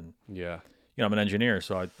 solutions, and Yeah. you know, I'm an engineer,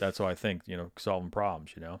 so that's how I think. You know, solving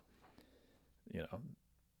problems. You know,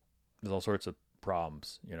 there's all sorts of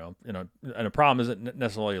problems. You know, and a problem isn't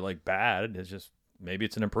necessarily like bad. It's just maybe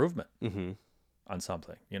it's an improvement on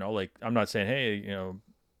something. You know, like I'm not saying, hey, you know,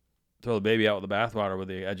 throw the baby out with the bathwater with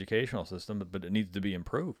the educational system, but it needs to be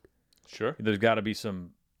improved. Sure. There's got to be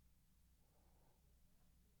some.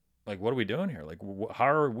 Like, what are we doing here? Like, how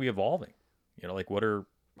are we evolving? You know, like, how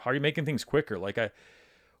are you making things quicker? Like,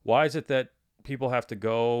 why is it that people have to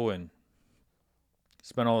go and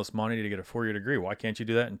spend all this money to get a 4-year degree? Why can't you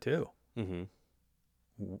do that in 2?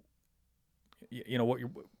 Mm-hmm. You know,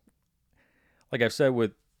 like I've said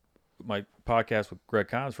with my podcast with Greg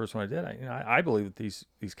Collins, first one I did, I believe that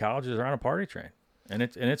these colleges are on a party train, and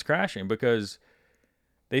it's crashing because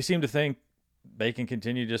they seem to think they can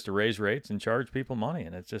continue just to raise rates and charge people money,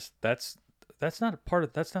 and it's just that's not a part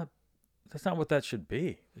of that's not what that should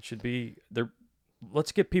be. It should be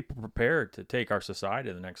let's get people prepared to take our society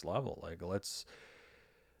to the next level. Like let's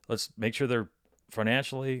make sure they're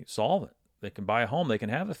financially solvent. They can buy a home, they can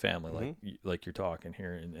have a family, like you're talking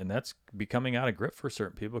here, and that's becoming out of grip for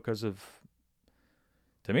certain people because of.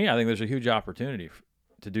 To me, I think there's a huge opportunity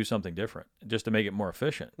to do something different, just to make it more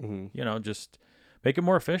efficient. You know, just make it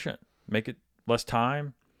more efficient, make it less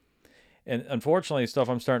time. And unfortunately, stuff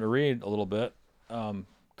I'm starting to read a little bit,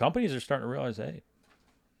 companies are starting to realize, hey,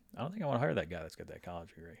 I don't think I want to hire that guy that's got that college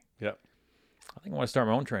degree. Yep. I think I want to start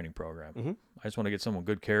my own training program. I just want to get someone with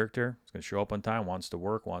good character, who's going to show up on time, wants to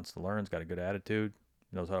work, wants to learn, has got a good attitude,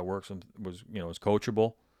 knows how to work, is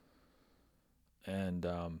coachable. And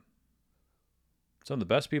some of the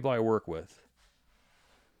best people I work with,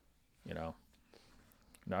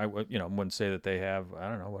 I wouldn't say that they have, I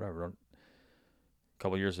don't know, whatever, a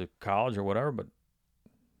couple years of college or whatever, but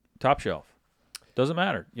top shelf. Doesn't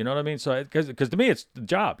matter. You know what I mean? So, because to me, it's the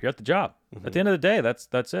job. You're at the job. At the end of the day,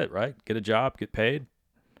 that's it, right? Get a job, get paid,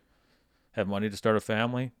 have money to start a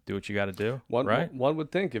family, do what you got to do, right? One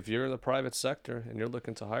would think if you're in the private sector and you're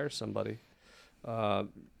looking to hire somebody, and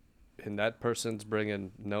that person's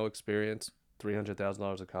bringing no experience,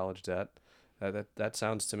 $300,000 of college debt, that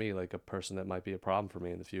sounds to me like a person that might be a problem for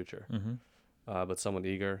me in the future. But someone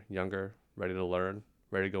eager, younger, ready to learn,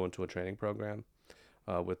 ready to go into a training program,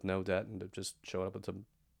 with no debt and to just show up with some,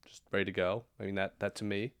 just ready to go. I mean, that to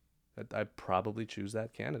me, I'd probably choose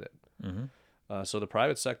that candidate. So the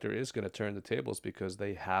private sector is going to turn the tables because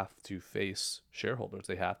they have to face shareholders.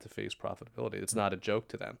 They have to face profitability. It's not a joke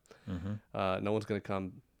to them. No one's going to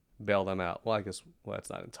come bail them out. Well, I guess, that's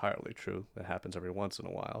not entirely true. That happens every once in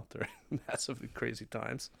a while during massively crazy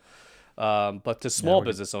times. But to small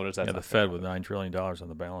business owners, that's the Fed with $9 trillion on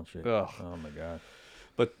the balance sheet. Ugh. Oh my God.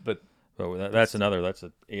 But that's an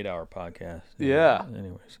 8-hour podcast. Yeah.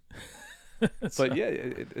 Anyways. But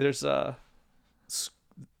yeah, there's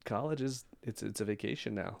college is it's a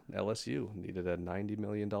vacation now. LSU needed a $90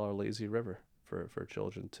 million lazy river for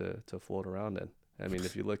children to float around in. I mean,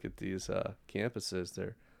 if you look at these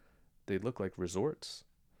campuses, they look like resorts,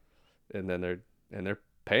 and then they're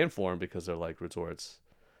paying for them because they're like resorts.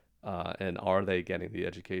 And are they getting the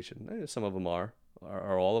education? Some of them are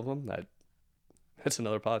all of them? That's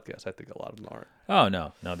another podcast. I think a lot of them aren't. Oh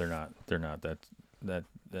no, they're not. They're not. Yeah,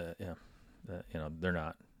 they're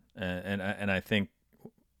not. And I think,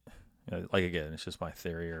 like again, it's just my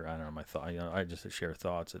theory, or I don't know, my thought. I just share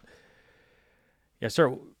thoughts. I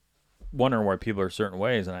start wondering why people are certain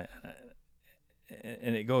ways, and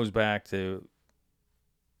it goes back to,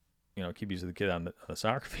 keep using the kid on the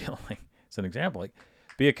soccer field. Like, it's an example. Like,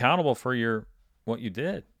 be accountable for what you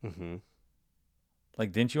did. Mm-hmm.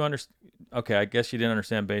 Like, didn't you understand? Okay, I guess you didn't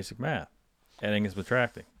understand basic math, adding and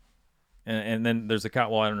subtracting. And then there's the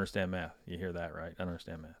well, I don't understand math. You hear that, right? I don't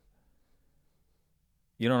understand math.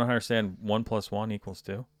 You don't understand 1 + 1 =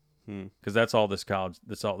 2? Because that's all this college.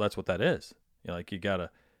 That's what that is. Like, you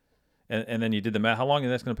gotta, and then you did the math. How long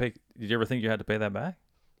is that going to pay? Did you ever think you had to pay that back?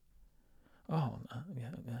 Oh,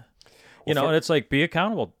 yeah. And it's like, be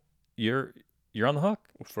accountable. You're on the hook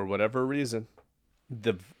for whatever reason.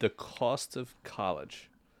 The cost of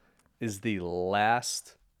college is the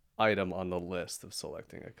last item on the list of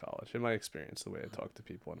selecting a college. In my experience, the way I talk to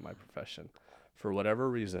people in my profession, for whatever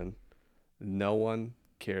reason, no one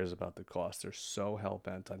cares about the cost. They're so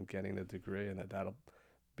hell-bent on getting the degree, and that'll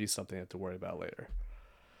be something I have to worry about later.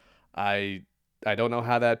 I don't know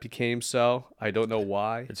how that became so. I don't know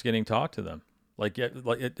why. It's getting taught to them. Like to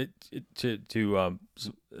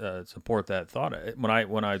support that thought.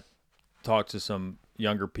 When I talk to some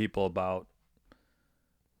younger people about,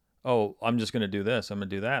 oh, I'm just going to do this, I'm going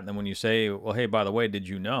to do that, and then when you say, well, hey, by the way, did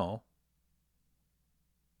you know?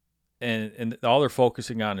 And all they're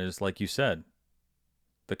focusing on is, like you said,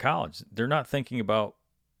 the college. They're not thinking about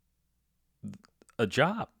a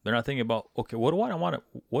job. They're not thinking about, okay, what do I want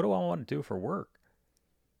to do for work?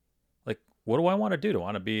 Like, what do I want to do? Do I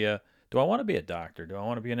want to be a doctor? Do I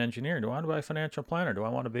want to be an engineer? Do I want to be a financial planner? Do I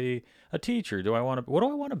want to be a teacher? What do I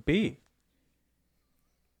want to be?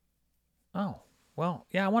 Oh, well,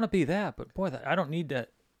 yeah, I want to be that, but boy, I don't need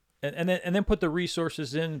that. And then put the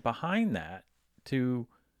resources in behind that to,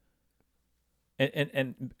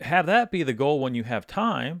 and have that be the goal when you have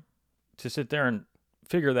time to sit there and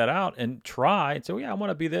figure that out and try and say, well, yeah, I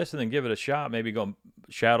want to be this, and then give it a shot. Maybe go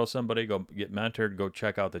shadow somebody, go get mentored, go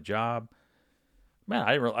check out the job. Man,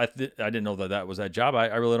 I didn't know that was that job.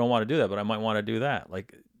 I really don't want to do that, but I might want to do that.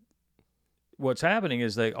 Like, what's happening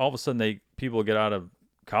is all of a sudden people get out of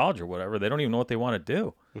college or whatever, they don't even know what they want to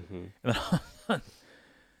do. Mm-hmm. And then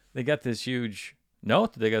they got this huge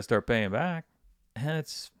note that they got to start paying back, and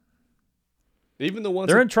it's even the ones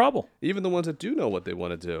they're in trouble. Even the ones that do know what they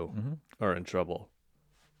want to do mm-hmm. are in trouble.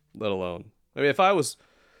 Let alone, I mean, if I was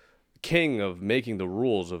king of making the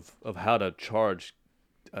rules of how to charge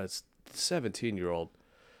a 17-year-old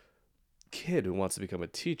kid who wants to become a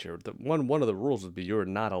teacher, one of the rules would be you're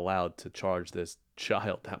not allowed to charge this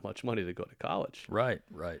child that much money to go to college. Right.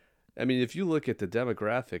 I mean, if you look at the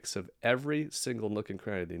demographics of every single nook and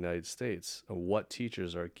cranny of the United States and what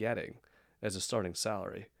teachers are getting as a starting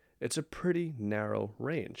salary, it's a pretty narrow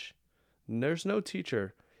range. And there's no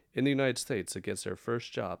teacher in the United States that gets their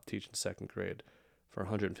first job teaching second grade for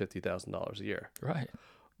 $150,000 a year. Right.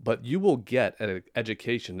 But you will get an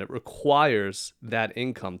education that requires that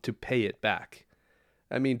income to pay it back.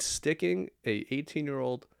 I mean, sticking a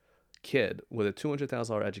 18-year-old kid with a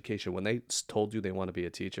 $200,000 education when they told you they want to be a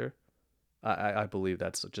teacher, I believe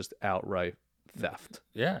that's just outright theft.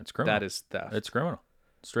 Yeah, it's criminal. That is theft. It's criminal.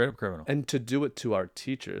 Straight up criminal. And to do it to our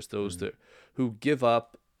teachers, those that who give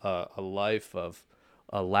up a life of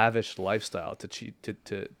a lavish lifestyle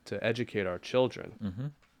to educate our children, mm-hmm.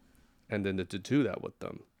 and then to do that with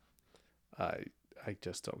them, I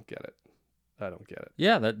just don't get it. I don't get it.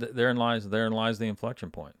 Yeah, therein lies the inflection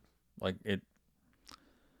point. Like it,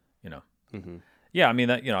 Mm-hmm. Yeah, I mean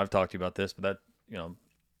that. I've talked to you about this, but that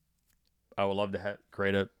I would love to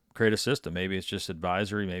create a system. Maybe it's just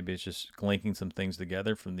advisory. Maybe it's just linking some things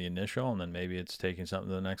together from the initial, and then maybe it's taking something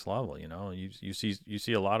to the next level. You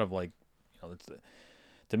see a lot of like,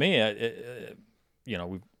 to me, we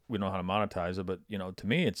don't know how to monetize it, but to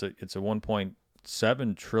me, it's a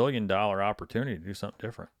 $1.7 trillion opportunity to do something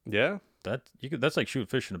different. Yeah, that's like shooting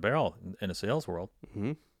fish in a barrel in a sales world.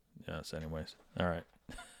 Mm-hmm. Yes. Anyways, all right.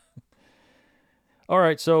 All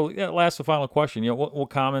right, so last and final question. What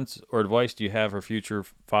comments or advice do you have for future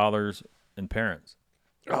fathers and parents?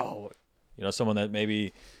 Oh, someone that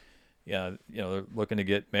maybe, they're looking to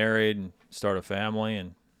get married and start a family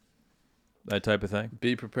and that type of thing.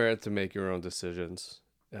 Be prepared to make your own decisions,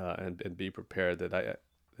 and be prepared that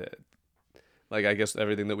I guess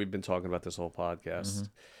everything that we've been talking about this whole podcast. Mm-hmm.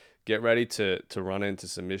 Get ready to run into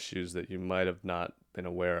some issues that you might have not been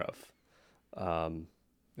aware of,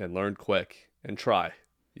 and learn quick. And try.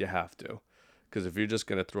 You have to. Because if you're just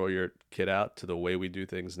going to throw your kid out to the way we do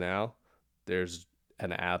things now, there's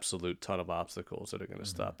an absolute ton of obstacles that are going to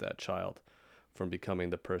stop that child from becoming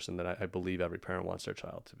the person that I believe every parent wants their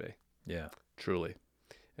child to be. Yeah. Truly.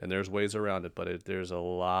 And there's ways around it, but there's a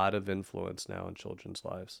lot of influence now in children's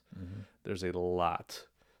lives. There's a lot.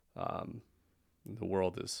 The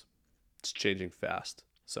world it's changing fast.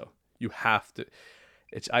 So you have to,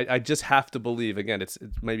 I just have to believe, again, it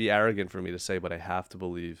may be arrogant for me to say, but I have to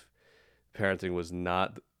believe parenting was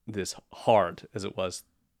not this hard as it was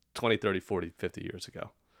 20, 30, 40, 50 years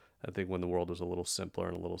ago. I think when the world was a little simpler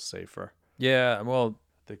and a little safer. Yeah. Well,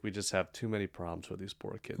 I think we just have too many problems with these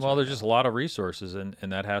poor kids. well, there's just a lot of resources, and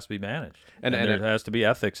that has to be managed, and there has to be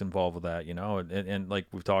ethics involved with that, and like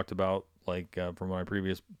we've talked about, like from my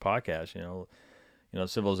previous podcast,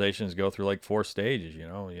 civilizations go through like 4 stages,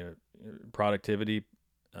 productivity,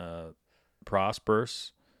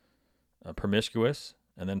 prosperous, promiscuous,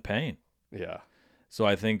 and then pain. Yeah. So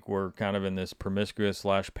I think we're kind of in this promiscuous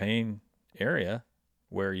 / pain area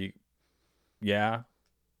where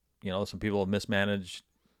some people have mismanaged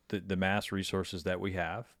the mass resources that we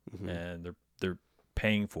have, and they're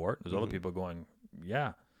paying for it. There's other people going,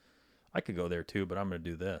 yeah, I could go there too, but I'm going to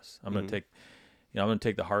do this. I'm going to take, I'm going to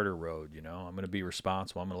take the harder road. I'm going to be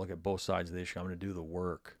responsible. I'm going to look at both sides of the issue. I'm going to do the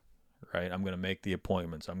work, right? I'm going to make the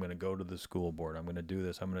appointments. I'm going to go to the school board. I'm going to do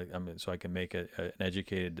this. So I can make an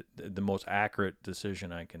educated, the most accurate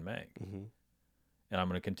decision I can make. And I'm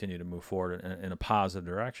going to continue to move forward in a positive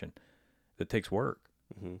direction. That takes work,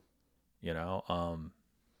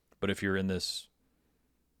 But if you're in this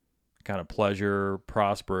kind of pleasure,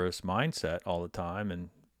 prosperous mindset all the time, and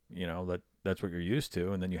that's what you're used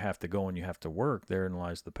to, and then you have to go and you have to work, therein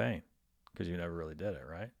lies the pain, because you never really did it,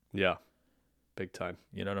 right? Yeah, big time.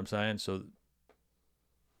 You know what I'm saying? So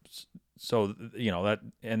that,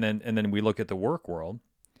 and then we look at the work world,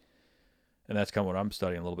 and that's kind of what I'm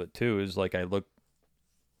studying a little bit too. Is like we're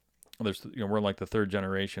like the 3rd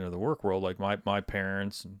generation of the work world. Like my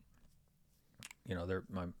parents, and I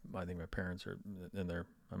think my parents are in their.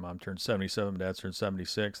 My mom turned 77, my dad turned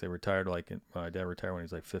 76. They retired my dad retired when he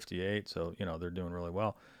was like 58. So they're doing really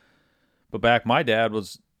well. But back, my dad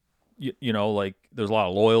was, like there's a lot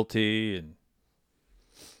of loyalty, and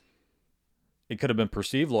it could have been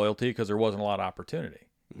perceived loyalty because there wasn't a lot of opportunity.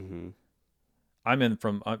 I'm in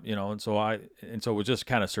from and so it was just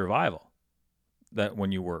kind of survival. That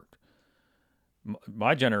when you worked,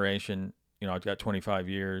 my generation, I've got 25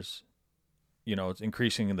 years. It's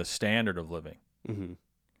increasing in the standard of living.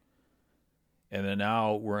 And then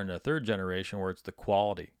now we're in a 3rd generation where it's the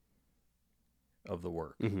quality of the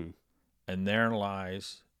work. And therein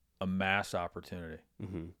lies a mass opportunity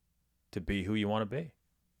to be who you want to be.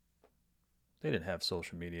 They didn't have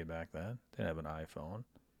social media back then. They didn't have an iPhone.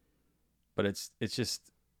 But it's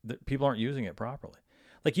just that people aren't using it properly.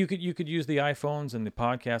 Like you could use the iPhones and the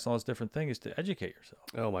podcasts, all those different things to educate yourself.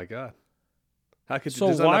 Oh my God. How could you?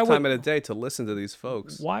 There's not enough time in a day to listen to these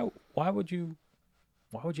folks. Why would you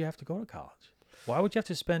have to go to college? Why would you have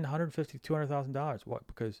to spend $150,000, $200,000? What?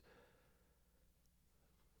 Because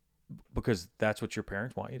that's what your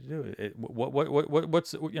parents want you to do.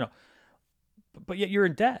 What's But yet you're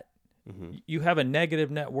in debt. You have a negative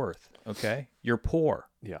net worth. Okay, you're poor.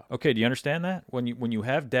 Yeah. Okay, do you understand that? When you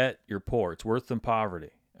have debt, you're poor. It's worse than poverty.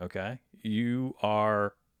 Okay, you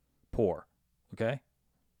are poor. Okay.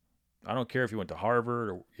 I don't care if you went to Harvard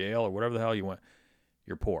or Yale or whatever the hell you went.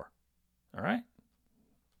 You're poor. All right?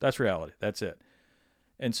 That's reality. That's it.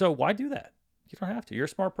 And so why do that? You don't have to. You're a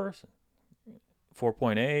smart person.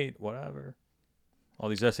 4.8, whatever. All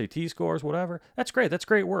these SAT scores, whatever. That's great. That's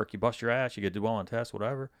great work. You bust your ass. You get to do well on tests,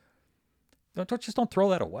 whatever. Don't throw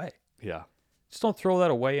that away. Yeah. Just don't throw that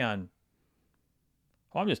away on,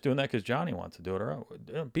 I'm just doing that because Johnny wants to do it. Or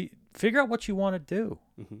figure out what you want to do.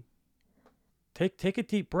 Take a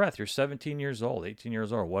deep breath. You're 17 years old, 18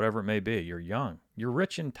 years old, whatever it may be. You're young. You're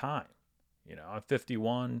rich in time. I'm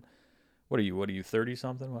 51. What are you,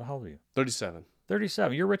 30-something? How old are you? 37.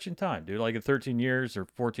 37. You're rich in time, dude. Like in 13 years or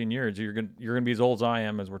 14 years, you're gonna be as old as I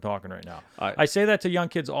am as we're talking right now. I say that to young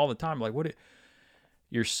kids all the time. Like,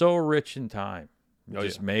 you're so rich in time.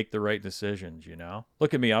 Just make the right decisions,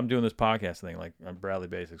 Look at me. I'm doing this podcast thing, like on Bradley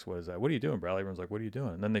Basics. What is that? What are you doing, Bradley? Everyone's like, what are you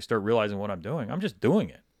doing? And then they start realizing what I'm doing. I'm just doing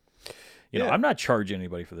it. I'm not charging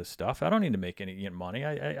anybody for this stuff. I don't need to make any money.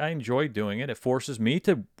 I enjoy doing it. It forces me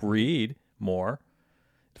to read more.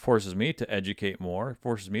 It forces me to educate more. It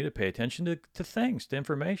forces me to pay attention to things, to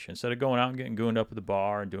information, instead of going out and getting gooned up at the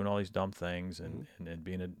bar and doing all these dumb things and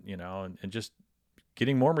being and just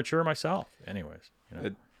getting more mature myself. Anyways,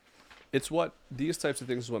 it's what these types of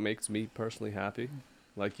things is what makes me personally happy,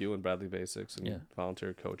 like you and Bradley Basics and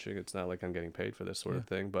volunteer coaching. It's not like I'm getting paid for this sort of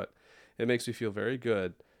thing, but it makes me feel very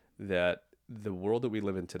good that the world that we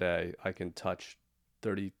live in today, I can touch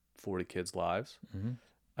 30, 40 kids' lives. Mm-hmm.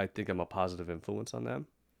 I think I'm a positive influence on them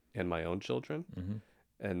and my own children. Mm-hmm.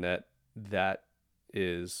 And that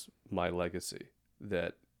is my legacy,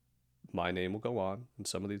 that my name will go on and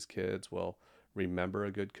some of these kids will remember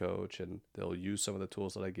a good coach and they'll use some of the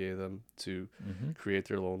tools that I gave them to Mm-hmm. create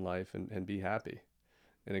their own life and be happy.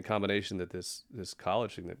 And in combination that this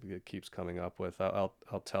college thing that it keeps coming up with, I'll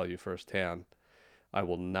tell you firsthand, I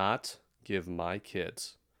will not give my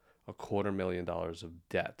kids $250,000 of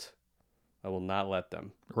debt. I will not let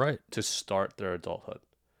them Right. to start their adulthood.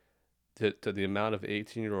 To the amount of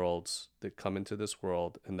 18-year-olds that come into this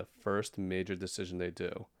world and the first major decision they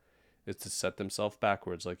do is to set themselves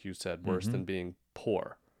backwards, like you said, worse Mm-hmm. than being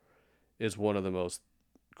poor, is one of the most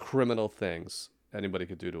criminal things anybody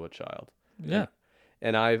could do to a child. Yeah.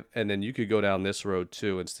 And then you could go down this road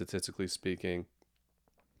too, and statistically speaking,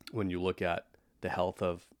 when you look at the health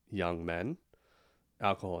of young men,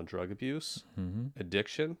 alcohol and drug abuse, Mm-hmm.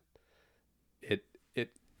 addiction, it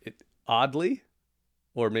oddly,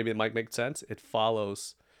 or maybe it might make sense, it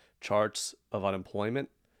follows charts of unemployment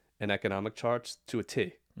and economic charts to a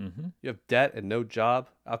T. Mm-hmm. You have debt and no job,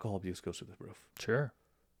 alcohol abuse goes through the roof. Sure.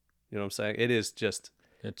 You know what I'm saying? It is just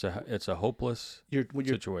It's a hopeless when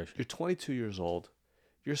situation. you're 22 years old,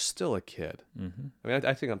 you're still a kid. Mm-hmm. I mean,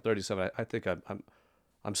 I think I'm 37. I think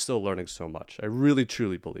I'm still learning so much. I really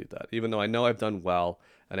truly believe that. Even though I know I've done well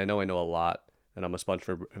and I know a lot and I'm a sponge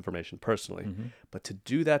for information personally, Mm-hmm. but to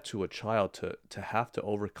do that to a child, to have to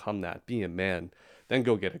overcome that, be a man, then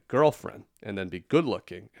go get a girlfriend and then be good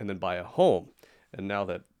looking and then buy a home, and now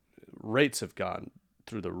that rates have gone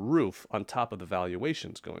through the roof on top of the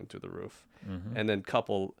valuations going through the roof, Mm-hmm. and then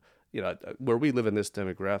couple, where we live in this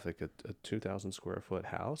demographic, a 2,000 square foot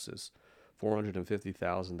house is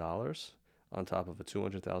 $450,000 on top of a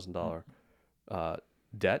 $200,000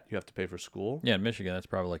 debt you have to pay for school, Yeah, in Michigan, that's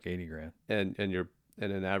probably like $80,000. and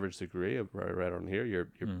an average degree of right on here,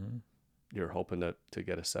 Mm-hmm. you're hoping to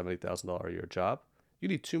get a $70,000 a year job. You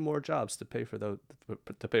need 2 more jobs to pay for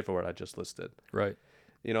what I just listed. Right.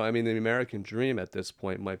 I mean, the American dream at this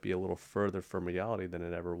point might be a little further from reality than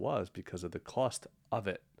it ever was because of the cost of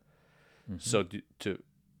it. Mm-hmm. So,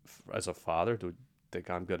 as a father, do you think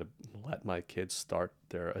I'm going to let my kids start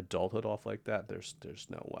their adulthood off like that? There's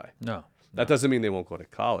no way. No. That doesn't mean they won't go to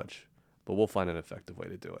college, but we'll find an effective way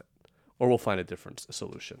to do it, or we'll find a different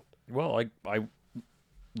solution. Well, I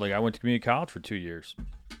went to community college for 2 years.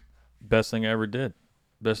 Best thing I ever did.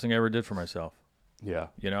 Best thing I ever did for myself. Yeah.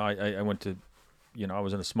 I went to, I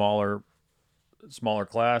was in a smaller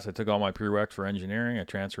class. I took all my prereqs for engineering. I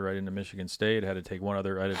transferred right into Michigan State. I had to take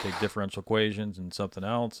differential equations and something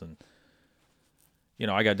else. And,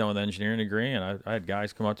 I got done with the engineering degree, and I had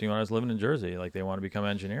guys come up to me when I was living in Jersey. Like, they want to become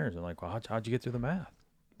engineers. And like, well, how'd you get through the math?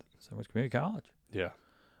 I said, I went to community college. Yeah.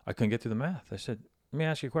 I couldn't get through the math. I said, let me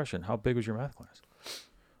ask you a question. How big was your math class?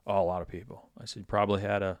 Oh, a lot of people. I said, you probably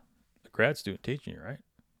had a grad student teaching you, right?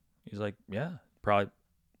 He's like, yeah, probably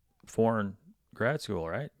foreign grad school,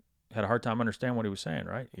 right? Had a hard time understanding what he was saying,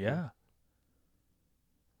 right? Yeah.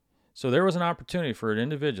 So there was an opportunity for an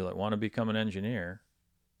individual that wanted to become an engineer,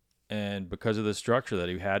 and because of the structure that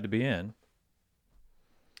he had to be in,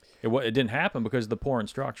 it didn't happen because of the poor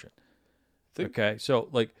instruction. Okay, so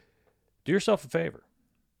do yourself a favor,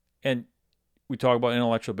 and we talk about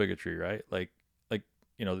intellectual bigotry, right?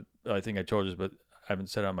 I think I told you this, but I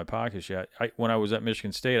haven't said it on my podcast yet. When I was at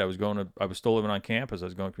Michigan State, I was still living on campus. I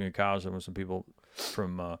was going to community college with some people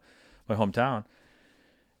from my hometown,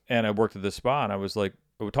 and I worked at this spa, and I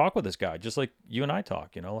would talk with this guy just like you and I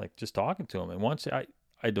talk, just talking to him. And once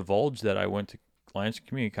I divulged that I went to Lansing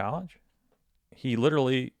Community College, he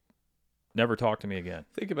literally never talked to me again.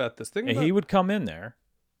 Think about this. He would come in there,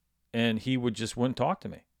 and he wouldn't talk to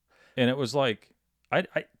me, and it was like I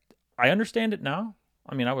understand it now.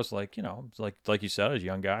 I mean, I was like, it's like you said, I was a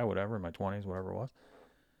young guy, whatever, in my 20s, whatever it was.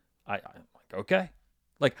 I'm like, okay.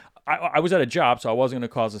 Like, I was at a job, so I wasn't going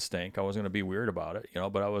to cause a stink. I wasn't going to be weird about it,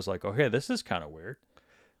 but I was like, okay, this is kind of weird.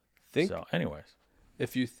 So, anyways.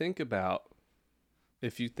 If you think about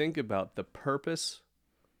the purpose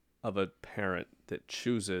of a parent that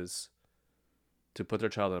chooses to put their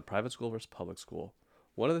child in a private school versus public school,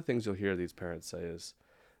 one of the things you'll hear these parents say is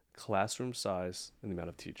classroom size and the amount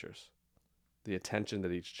of teachers, the attention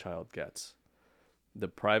that each child gets. The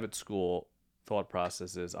private school thought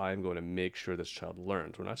process is, I'm going to make sure this child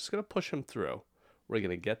learns. We're not just going to push him through. We're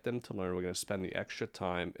going to get them to learn. We're going to spend the extra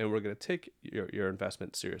time, and we're going to take your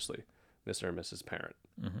investment seriously, Mr. and Mrs. Parent.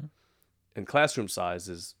 Mm-hmm. And classroom size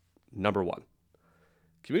is number one.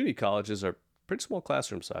 Community colleges are pretty small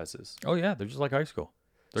classroom sizes. Oh, yeah, they're just like high school.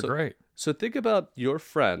 They're great. So think about your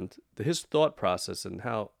friend, his thought process, and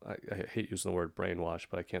how I hate using the word brainwash,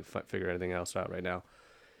 but I can't figure anything else out right now.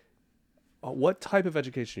 What type of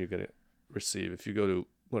education are you going to receive if you go to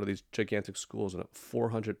one of these gigantic schools and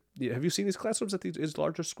 400? Have you seen these classrooms at these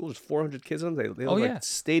larger schools? There's 400 kids in them. They look like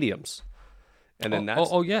stadiums. And then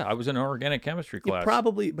yeah, I was in an organic chemistry class.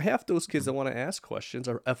 Probably half those kids that want to ask questions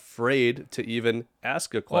are afraid to even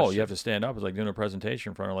ask a question. Oh, you have to stand up. It's like doing a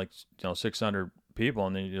presentation in front of 600 people,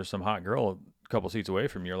 and then there's some hot girl a couple seats away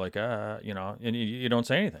from you. You're like, and you don't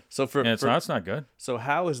say anything. So that's not good. So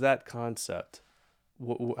how is that concept?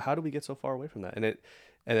 How do we get so far away from that? And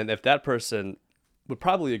then if that person would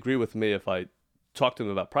probably agree with me if I talk to him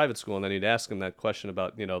about private school, and then you'd ask him that question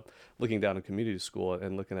about, looking down in community school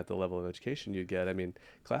and looking at the level of education you get. I mean,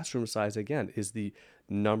 classroom size, again, is the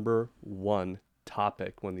number one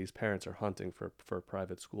topic when these parents are hunting for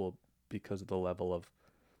private school because of the level of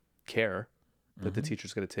care that the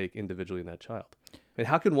teacher's going to take individually in that child. I mean,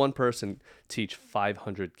 how can one person teach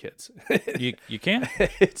 500 kids? You can't.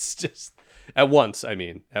 It's just at once.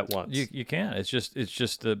 You can't. It's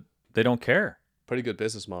just they don't care. Pretty good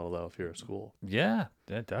business model, though, if you're a school. Yeah,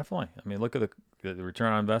 definitely. I mean, look at the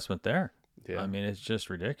return on investment there. Yeah. I mean, it's just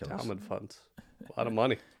ridiculous. Endowment funds. A lot of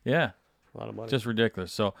money. Yeah. A lot of money. Just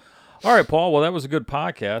ridiculous. So, all right, Paul. Well, that was a good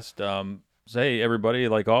podcast. Hey, everybody,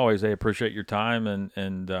 like always, I appreciate your time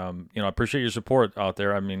and I appreciate your support out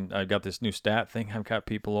there. I mean, I got this new stat thing. I've got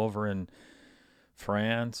people over in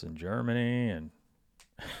France and Germany and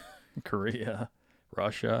Korea,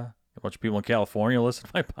 Russia, a bunch of people in California listen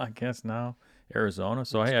to my podcast now. Arizona.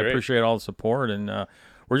 So, hey, I appreciate all the support, and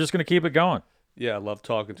we're just going to keep it going. Yeah, I love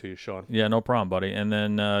talking to you, Sean. Yeah, no problem, buddy. And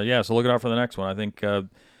then, so look out for the next one. I think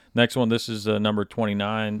next one, this is number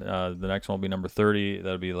 29. The next one will be number 30.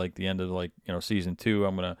 That'll be like the end of season 2.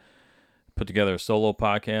 I'm going to put together a solo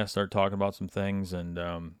podcast, start talking about some things, and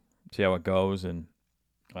see how it goes. And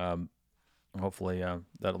hopefully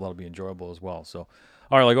that'll be enjoyable as well. So,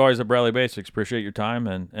 all right, like always at Bradley Basics, appreciate your time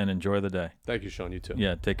and enjoy the day. Thank you, Sean. You too.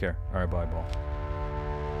 Yeah, take care. All right, bye, Paul.